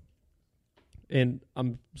 Right. And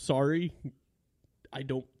I'm sorry, I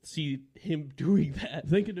don't see him doing that.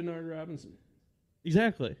 Think of Denard Robinson.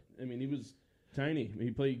 Exactly. I mean, he was tiny.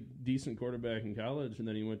 He played decent quarterback in college, and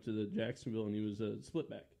then he went to the Jacksonville, and he was a split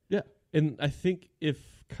back. Yeah. And I think if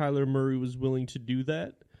Kyler Murray was willing to do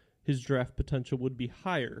that, his draft potential would be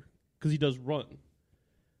higher because he does run.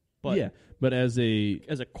 But yeah, but as a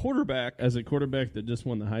quarterback, that just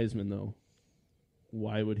won the Heisman, though,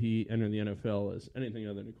 why would he enter the NFL as anything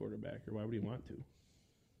other than a quarterback, or why would he want to? I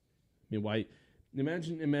mean, why?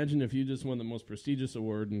 Imagine if you just won the most prestigious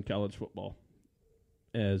award in college football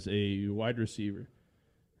as a wide receiver.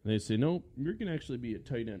 And they say, no, you're going to actually be a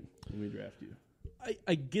tight end when we draft you.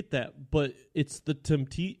 I get that, but it's the Tim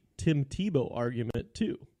Tebow argument,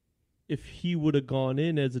 too. if he would have gone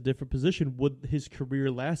in as a different position, would his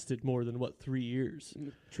career lasted more than 3 years?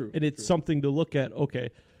 True. And it's something to look at. Okay,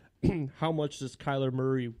 how much does Kyler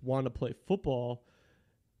Murray want to play football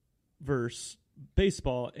versus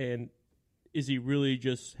baseball? And is he really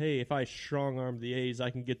just, hey, if I strong arm the A's, I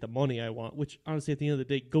can get the money I want? Which, honestly, at the end of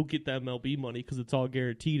the day, go get that MLB money because it's all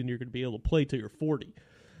guaranteed and you're going to be able to play till you're 40.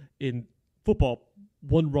 In football,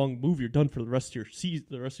 one wrong move, you're done for the rest of your season,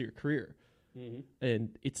 the rest of your career. Mm-hmm.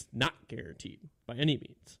 And it's not guaranteed by any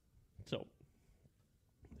means. So,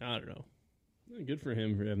 I don't know. Good for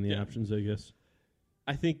him for having the options, I guess.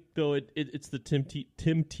 I think, though, it's the Tim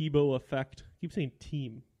Tebow effect. I keep saying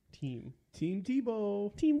team. Team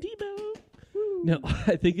Tebow. Team Tebow. No,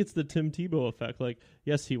 I think it's the Tim Tebow effect. Like,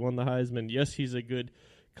 yes, he won the Heisman. Yes, he's a good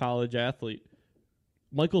college athlete.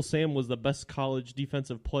 Michael Sam was the best college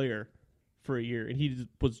defensive player for a year, and he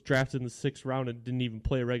was drafted in the 6th round and didn't even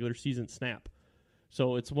play a regular season snap.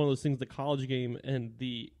 So it's one of those things, the college game and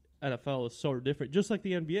the NFL is so different, just like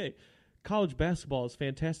the NBA. College basketball is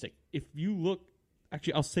fantastic. If you look,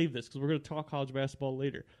 actually, I'll save this because we're going to talk college basketball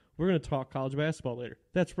later. We're going to talk college basketball later.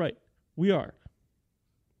 That's right. We are.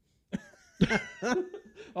 I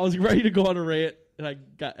was ready to go on a rant, and I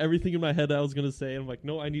got everything in my head I was going to say. And I'm like,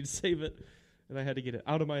 no, I need to save it. And I had to get it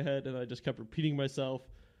out of my head, and I just kept repeating myself.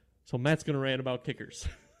 So Matt's going to rant about kickers.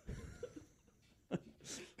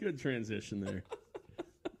 Good transition there.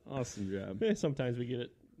 Awesome job. Sometimes we get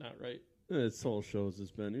it not right. This whole shows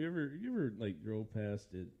has been. You ever like drove past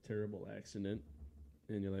a terrible accident,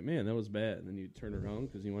 and you're like, man, that was bad, and then you turn around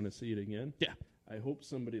because you want to see it again? Yeah. I hope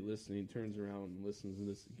somebody listening turns around and listens to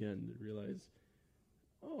this again to realize,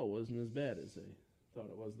 oh, it wasn't as bad as they thought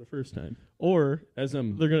it was the first time. Or as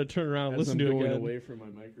I'm, they're going to turn around and listen to it again. Away from my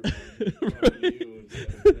microphone, talking to you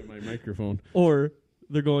instead of my microphone. Or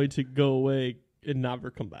they're going to go away and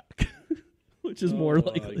never come back, which is more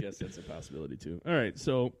likely. I guess that's a possibility too. All right,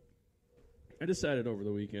 so I decided over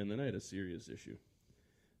the weekend that I had a serious issue.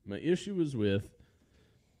 My issue was with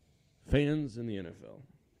fans in the NFL,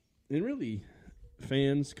 and really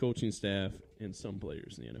fans, coaching staff, and some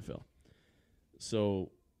players in the NFL.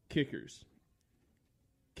 So kickers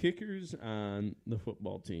on the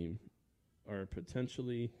football team are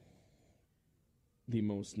potentially the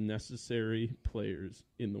most necessary players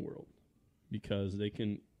in the world because they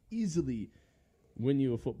can easily win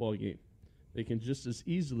you a football game. They can just as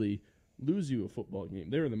easily lose you a football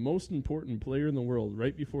game. They're the most important player in the world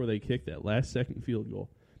right before they kick that last-second field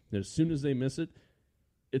goal. And as soon as they miss it,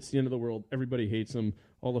 it's the end of the world. Everybody hates him.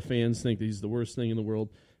 All the fans think that he's the worst thing in the world.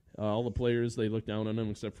 All the players, they look down on him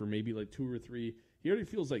except for maybe like 2 or 3. He already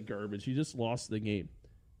feels like garbage. He just lost the game.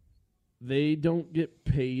 They don't get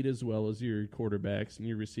paid as well as your quarterbacks and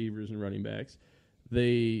your receivers and running backs.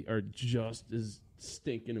 They are just as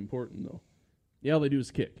stinking important, though. Yeah, all they do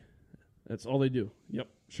is kick. That's all they do. Yep,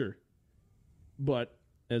 sure. But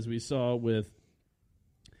as we saw with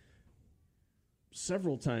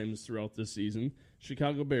several times throughout this season,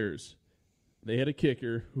 Chicago Bears, they had a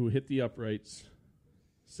kicker who hit the uprights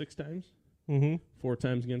 6 times, 4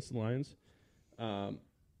 times against the Lions.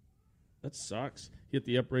 That sucks. He hit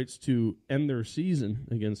the uprights to end their season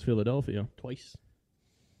against Philadelphia. Twice.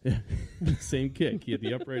 Yeah. Same kick. He hit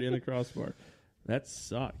the upright and the crossbar. That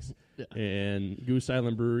sucks. Yeah. And Goose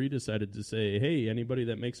Island Brewery decided to say, hey, anybody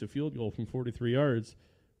that makes a field goal from 43 yards,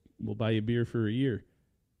 we'll buy you beer for a year.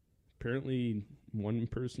 Apparently, one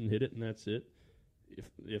person hit it, and that's it.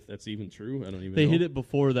 If that's even true, I don't even know. They hit it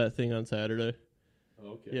before that thing on Saturday.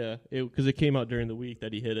 Oh, okay. Yeah, because it came out during the week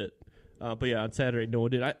that he hit it. But yeah, on Saturday, no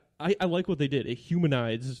one did. I like what they did. It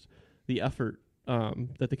humanized the effort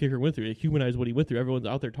that the kicker went through. It humanized what he went through. Everyone's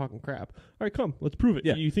out there talking crap. All right, come, let's prove it.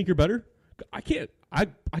 Yeah. You think you're better? I can't. I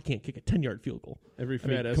can't kick a 10-yard field goal. Every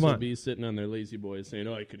fat SOB sitting on their lazy boys saying,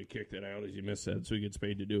 "Oh, I could have kicked that out as you missed that," so he gets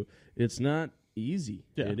paid to do. It's not easy.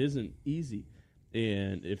 Yeah. It isn't easy.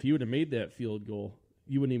 And if he would have made that field goal,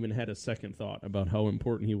 you wouldn't even had a second thought about how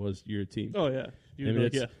important he was to your team. Oh yeah, yeah,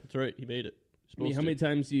 that's right. He made it. I mean, how many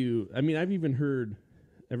times do you? I mean, I've even heard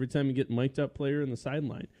every time you get mic'd up player in the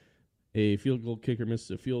sideline, a field goal kicker misses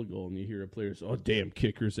a field goal, and you hear a player say, "Oh, damn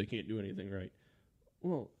kickers! They can't do anything right."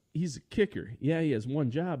 Well, he's a kicker. Yeah, he has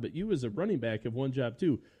one job, but you as a running back have one job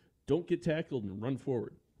too. Don't get tackled and run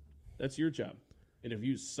forward. That's your job. And if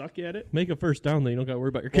you suck at it, make a first down. Then you don't got to worry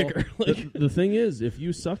about your kicker. The thing is, if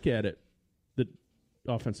you suck at it, the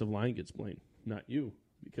offensive line gets blamed, not you,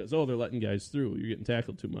 because they're letting guys through. You're getting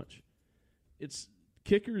tackled too much.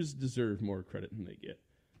 Kickers deserve more credit than they get.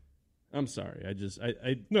 I'm sorry.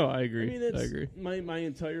 No, I agree. I mean, I agree. My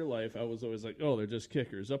entire life, I was always like, oh, they're just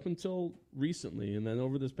kickers, up until recently. And then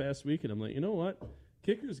over this past weekend, I'm like, you know what?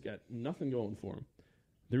 Kickers got nothing going for them.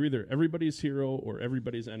 They're either everybody's hero or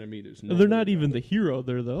everybody's enemy. They're not even the hero.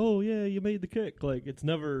 They're the, oh, yeah, you made the kick. Like, it's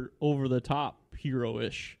never over the top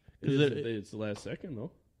hero-ish. It's the last second,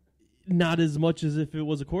 though. Not as much as if it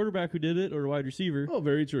was a quarterback who did it or a wide receiver. Oh,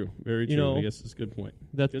 very true. Very true. You know, I guess that's a good point.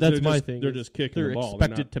 That's my thing. They're just kicking they're the ball.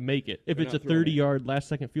 Expected to make it. If it's a 30-yard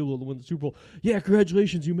last-second field goal to win the Super Bowl, yeah,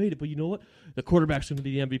 congratulations, you made it. But you know what? The quarterback's going to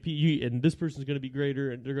be the MVP, and this person's going to be greater,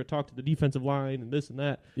 and they're going to talk to the defensive line and this and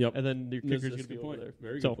that. Yep. And then your kicker's going to be over there.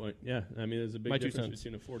 Very good point. Yeah. I mean, there's a big difference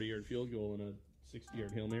between a 40-yard field goal and a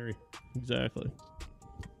 60-yard Hail Mary. Exactly.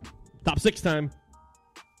 Top 6 time.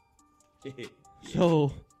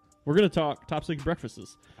 So... we're going to talk top 6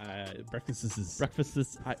 breakfasts.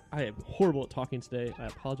 Breakfasts. I am horrible at talking today. I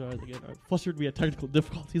apologize again. I'm flustered. We had technical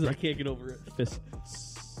difficulties and I can't get over it.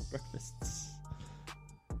 Breakfasts.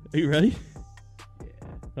 Are you ready? Yeah.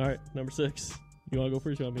 All right, number 6. You want to go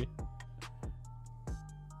first or you want me?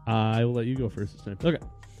 I will let you go first this time.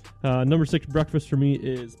 Okay. Number 6 breakfast for me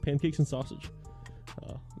is pancakes and sausage.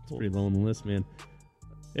 It's pretty low on the list, man.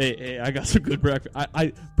 Hey, I got some good breakfast.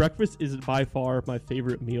 Breakfast is by far my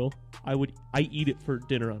favorite meal. I eat it for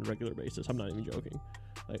dinner on a regular basis. I'm not even joking.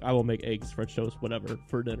 Like, I will make eggs, French toast, whatever,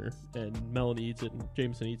 for dinner. And Melanie eats it, and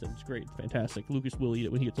Jameson eats it. It's great. It's fantastic. Lucas will eat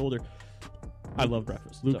it when he gets older. I love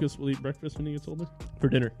breakfast. Lucas will eat breakfast when he gets older? For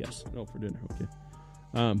dinner, yes. No, for dinner,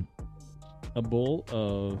 okay. A bowl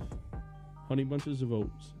of Honey Bunches of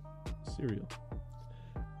Oats cereal.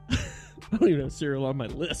 I don't even have cereal on my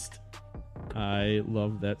list. I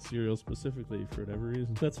love that cereal specifically for whatever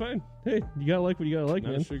reason. That's fine. Hey, you gotta like what you gotta like,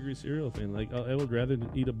 Not man. a sugary cereal fan. Like, I would rather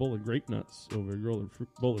eat a bowl of grape nuts over a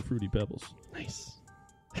bowl of Fruity Pebbles. Nice.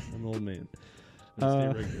 I'm an old man. I stay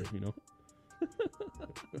regular, you know.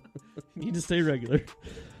 You need to stay regular.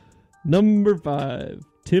 Number 5,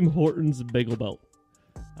 Tim Hortons Bagel Belt.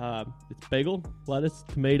 It's bagel, lettuce,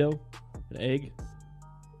 tomato, an egg.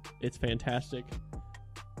 It's fantastic.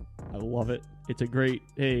 I love it. It's a great...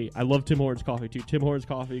 Hey, I love Tim Hortons coffee, too. Tim Hortons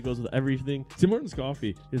coffee goes with everything. Tim Hortons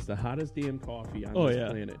coffee is the hottest damn coffee on this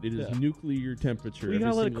planet. It is nuclear temperature every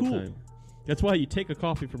gotta let it single cool. time. That's why you take a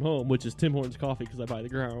coffee from home, which is Tim Hortons coffee, because I buy the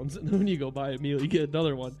grounds. And then when you go buy a meal, you get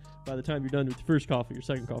another one. By the time you're done with your first coffee, your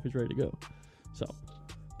second coffee is ready to go. So,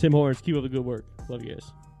 Tim Hortons, keep up the good work. Love you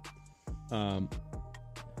guys.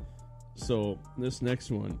 So, this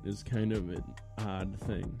next one is kind of an odd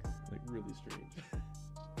thing. Like, really strange.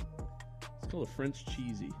 It's called a French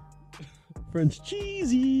cheesy. French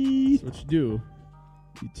cheesy. So what you do,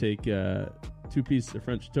 you take 2 pieces of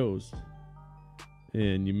French toast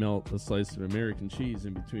and you melt a slice of American cheese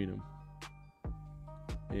in between them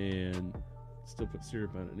and still put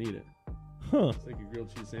syrup on it and eat it. Huh. It's like a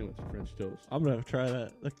grilled cheese sandwich with French toast. I'm going to have to try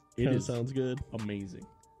that. That kind of sounds good. Amazing.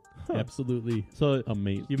 Huh. Absolutely so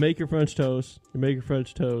amazing. You make your French toast,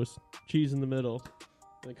 cheese in the middle,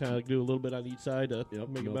 and kind of do a little bit on each side to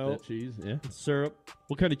make it melt. That cheese, yeah. Syrup.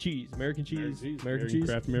 What kind of cheese? American cheese? American cheese?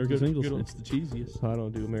 Kraft American Singles. Good. It's the cheesiest. I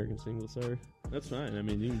don't do American Singles, sorry. That's fine. I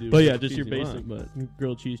mean, you can do... But yeah, just your basic but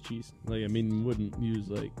grilled cheese. Like, I mean, you wouldn't use,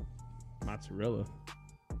 like, mozzarella.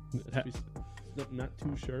 Not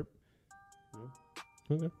too sharp. You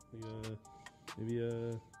know? Okay. Maybe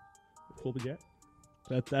a Colby-Jack.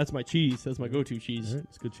 That's my cheese. That's my go-to cheese. All right,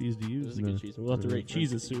 it's good cheese to use. It's a good cheese. We'll have to rate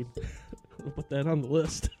cheeses soon. We'll put that on the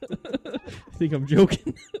list. I think I'm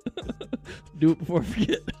joking. Do it before I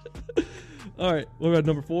forget. All right, what about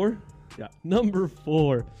number 4? Yeah. Number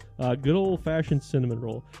 4, good old-fashioned cinnamon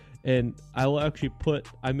roll. And I'll actually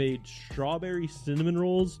I made strawberry cinnamon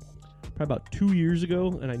rolls probably about 2 years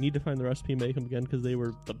ago, and I need to find the recipe and make them again because they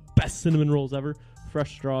were the best cinnamon rolls ever.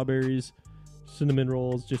 Fresh strawberries, cinnamon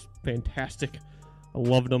rolls, just fantastic. I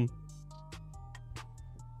loved them.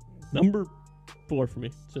 Number 4 for me,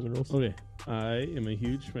 cinnamon rolls. Okay, I am a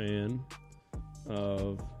huge fan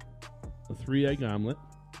of a 3-egg omelet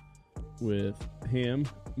with ham,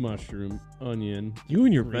 mushroom, onion, you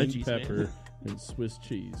and your green veggies, pepper, man. and Swiss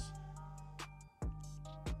cheese.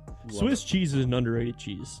 Swiss cheese is an underrated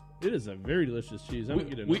cheese. It is a very delicious cheese. I'm gonna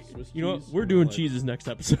get enough Swiss cheese. You know what? We're doing cheeses next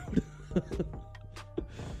episode.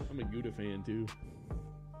 I'm a Gouda fan too.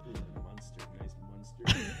 Munster, nice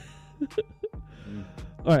Munster.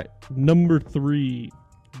 All right, number 3,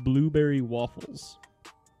 blueberry waffles.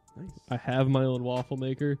 Nice. I have my own waffle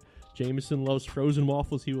maker. Jameson loves frozen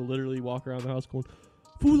waffles. He will literally walk around the house going,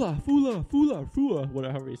 "Fula, fula, fula, fula,"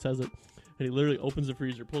 whatever he says it. And he literally opens the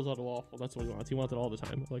freezer, pulls out a waffle. That's what he wants. He wants it all the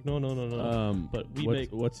time. I'm like, no. But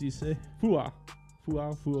what's he say? Fua,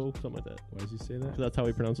 fua, fuo, something like that. Why does he say that? Because that's how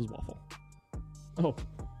he pronounces waffle. Oh.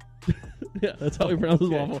 Yeah, that's how he pronounces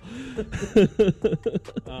waffle.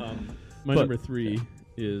 My number 3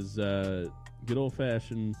 is good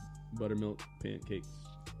old-fashioned buttermilk pancakes.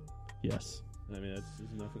 Yes. I mean,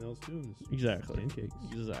 there's nothing else to them. It's Exactly. pancakes.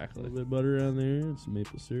 A Exactly. little bit of butter on there and some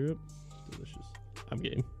maple syrup. Delicious. I'm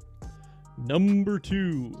game. Number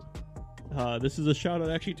 2. This is a shout out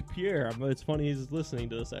actually to Pierre. It's funny he's listening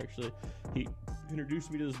to this actually. He introduced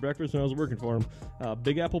me to this breakfast when I was working for him.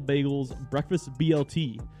 Big Apple Bagels Breakfast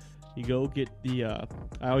BLT. You go get the,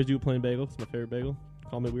 I always do a plain bagel. It's my favorite bagel.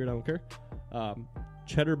 Call me weird, I don't care.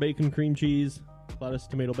 Cheddar bacon, cream cheese, lettuce,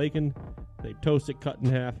 tomato, bacon. They toast it, cut in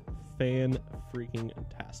half.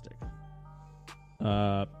 Fan-freaking-tastic.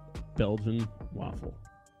 Belgian waffle.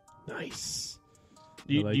 Nice.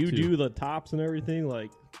 Do you, I like do, you to. do the tops and everything?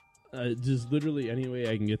 Like, Just literally any way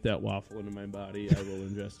I can get that waffle into my body, I will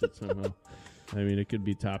ingest it somehow. I mean, it could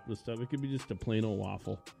be topped with stuff. It could be just a plain old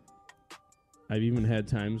waffle. I've even had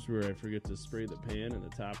times where I forget to spray the pan, and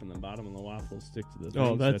the top and the bottom of the waffle stick to the thing. oh,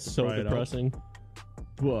 so I have that's to so fry it out. depressing.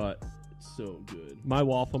 But it's so good. My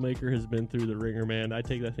waffle maker has been through the ringer, man. I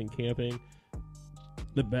take that thing camping.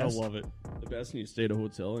 The best. I love it. The best when you stay at a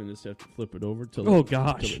hotel and just have to flip it over till Oh it,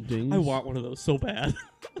 gosh, till it dings. I want one of those so bad.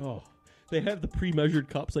 Oh, They have the pre-measured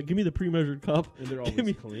cups. Like, give me the pre-measured cup. and they're Give always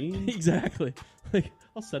me- clean. Exactly. Like,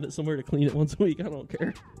 I'll send it somewhere to clean it once a week. I don't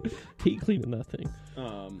care. Hate cleaning that thing.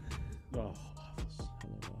 Waffles. I love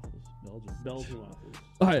waffles. Belgian waffles.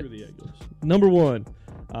 All right. Through the egg goes. Number 1.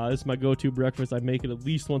 This is my go-to breakfast. I make it at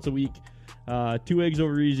least once a week. 2 eggs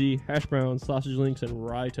over easy, hash browns, sausage links, and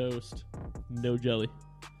rye toast. No jelly.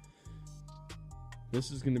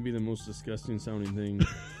 This is going to be the most disgusting sounding thing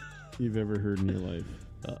you've ever heard in your life.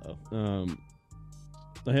 Uh-oh.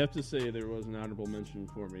 I have to say there was an honorable mention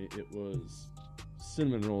for me. It was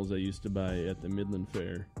cinnamon rolls I used to buy at the Midland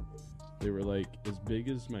Fair. They were like as big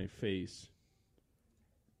as my face,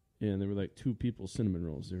 and they were like 2 people's cinnamon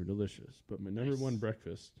rolls. They were delicious. But my number Nice. one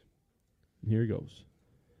breakfast, here goes.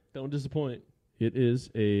 Don't disappoint. It is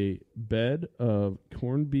a bed of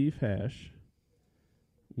corned beef hash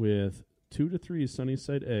with 2 to 3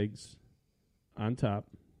 Sunnyside eggs on top,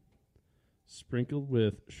 sprinkled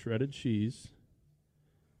with shredded cheese,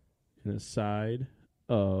 and a side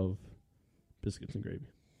of biscuits and gravy.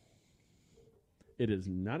 It is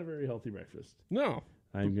not a very healthy breakfast. No.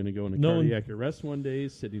 I'm going to go into No one- cardiac arrest one day,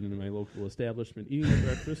 sitting in my local establishment eating the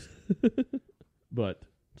breakfast. But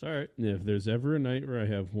It's all right. if there's ever a night where I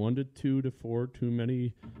have 1 to 2 to 4 too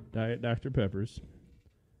many Diet Dr. Peppers,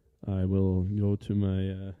 I will go to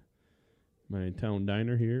my my town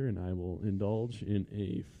diner here, and I will indulge in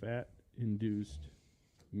a fat-induced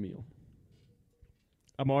meal.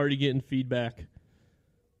 I'm already getting feedback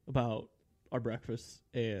about our breakfast,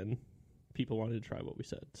 and people wanted to try what we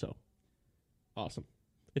said. So, awesome.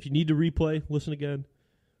 If you need to replay, listen again,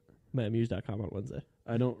 mattmuse.com on Wednesday.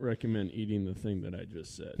 I don't recommend eating the thing that I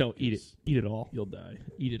just said. No, eat it. 'cause Eat it all. You'll die.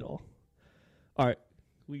 Eat it all. All right.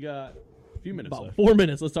 We got A few minutes about left. 4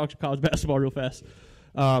 minutes. Let's talk college basketball real fast.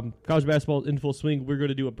 College basketball is in full swing. We're going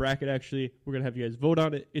to do a bracket, actually. We're going to have you guys vote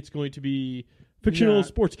on it. It's going to be fictional Not-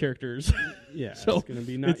 sports characters. Yeah, So, it's going to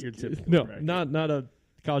be not It's- your typical No, bracket. not a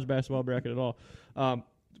college basketball bracket at all. A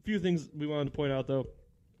few things we wanted to point out, though.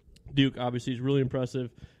 Duke, obviously, is really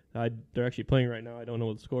impressive. They're actually playing right now. I don't know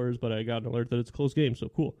what the score is, but I got an alert that it's a close game, so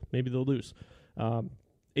cool. Maybe they'll lose.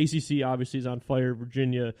 ACC, obviously, is on fire.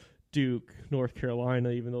 Virginia, Duke, North Carolina,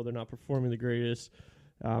 even though they're not performing the greatest,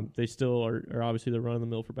 they still are obviously the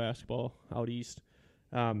run-of-the-mill for basketball out east.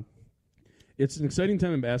 It's an exciting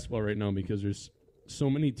time in basketball right now because there's so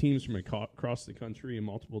many teams from across the country in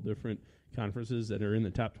multiple different conferences that are in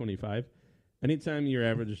the top 25. Anytime your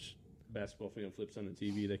average basketball fan flips on the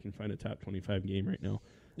TV, they can find a top 25 game right now.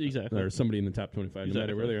 Exactly. Or somebody in the top 25, no matter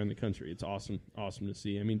Exactly. where they are in the country. It's awesome to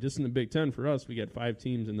see. I mean, just in the Big Ten for us, we got 5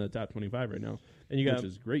 teams in the top 25 right now, And you got which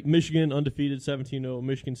is great. Michigan undefeated, 17-0.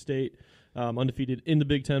 Michigan State undefeated in the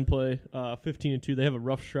Big Ten play, 15-2. They have a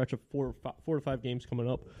rough stretch of 4 to 5 games coming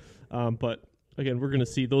up. But again, we're going to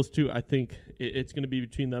see those two. I think it's going to be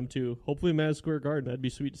between them two. Hopefully, Madison Square Garden. That'd be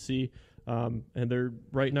sweet to see. And they're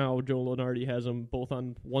right now. Joe Lunardi has them both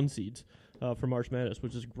on 1 seeds for March Madness,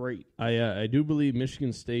 which is great. I do believe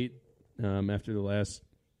Michigan State, after the last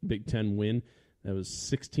Big Ten win, that was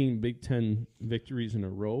 16 Big Ten victories in a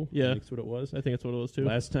row. Yeah. I think that's what it was. I think that's what it was too.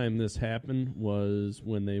 Last time this happened was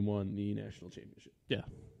when they won the national championship. Yeah.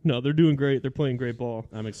 No, they're doing great. They're playing great ball.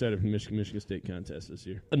 I'm excited for the Michigan State contest this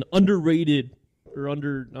year. An underrated or I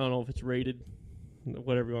don't know if it's rated,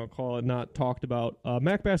 whatever you want to call it, not talked about.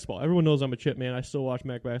 MAC basketball. Everyone knows I'm a chip man. I still watch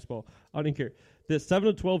MAC basketball. I didn't care. The 7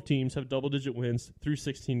 of 12 teams have double-digit wins through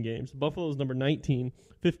 16 games. Buffalo is number 19,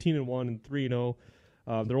 15-1, and 3-0.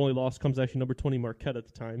 Their only loss comes actually number 20 Marquette at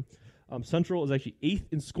the time. Central is actually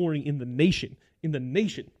 8th in scoring in the nation.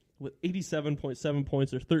 with 87.7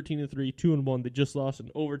 points. They're 13-3, 2-1. They just lost in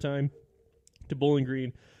overtime to Bowling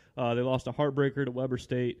Green. They lost a heartbreaker to Weber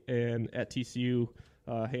State, and at TCU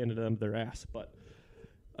handed them their ass. But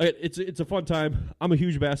it's a fun time. I'm a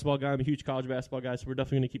huge basketball guy. I'm a huge college basketball guy, so we're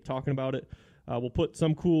definitely going to keep talking about it. We'll put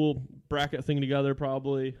some cool bracket thing together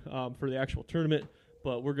probably for the actual tournament,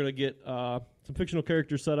 but we're going to get some fictional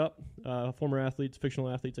characters set up, former athletes, fictional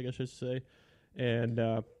athletes, I guess I should say,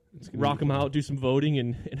 and rock them out, do some voting,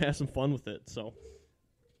 and have some fun with it. So,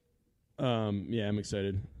 yeah, I'm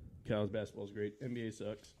excited. College basketball is great. NBA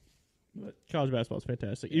sucks. But college basketball is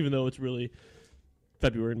fantastic, even though it's really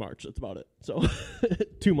February and March. That's about it. So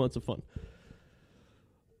 2 months of fun.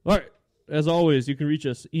 All right. As always, you can reach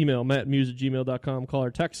us. Email mattmuse@gmail.com. Call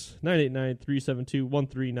or text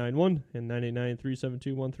 989-372-1391 and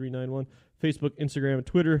 989-372-1391. Facebook, Instagram, and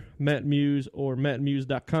Twitter, Matt Muse or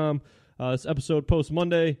mattmuse.com. This episode posts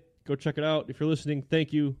Monday. Go check it out. If you're listening,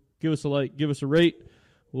 thank you. Give us a like. Give us a rate.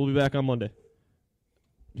 We'll be back on Monday.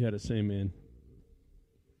 You gotta say, man,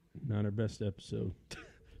 not our best episode.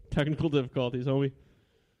 Technical difficulties, homie.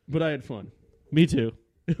 But I had fun. Me too.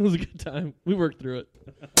 It was a good time. We worked through it.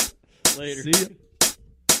 Later. See ya.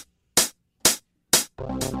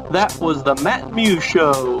 That was the Matt Muse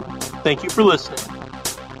Show. Thank you for listening.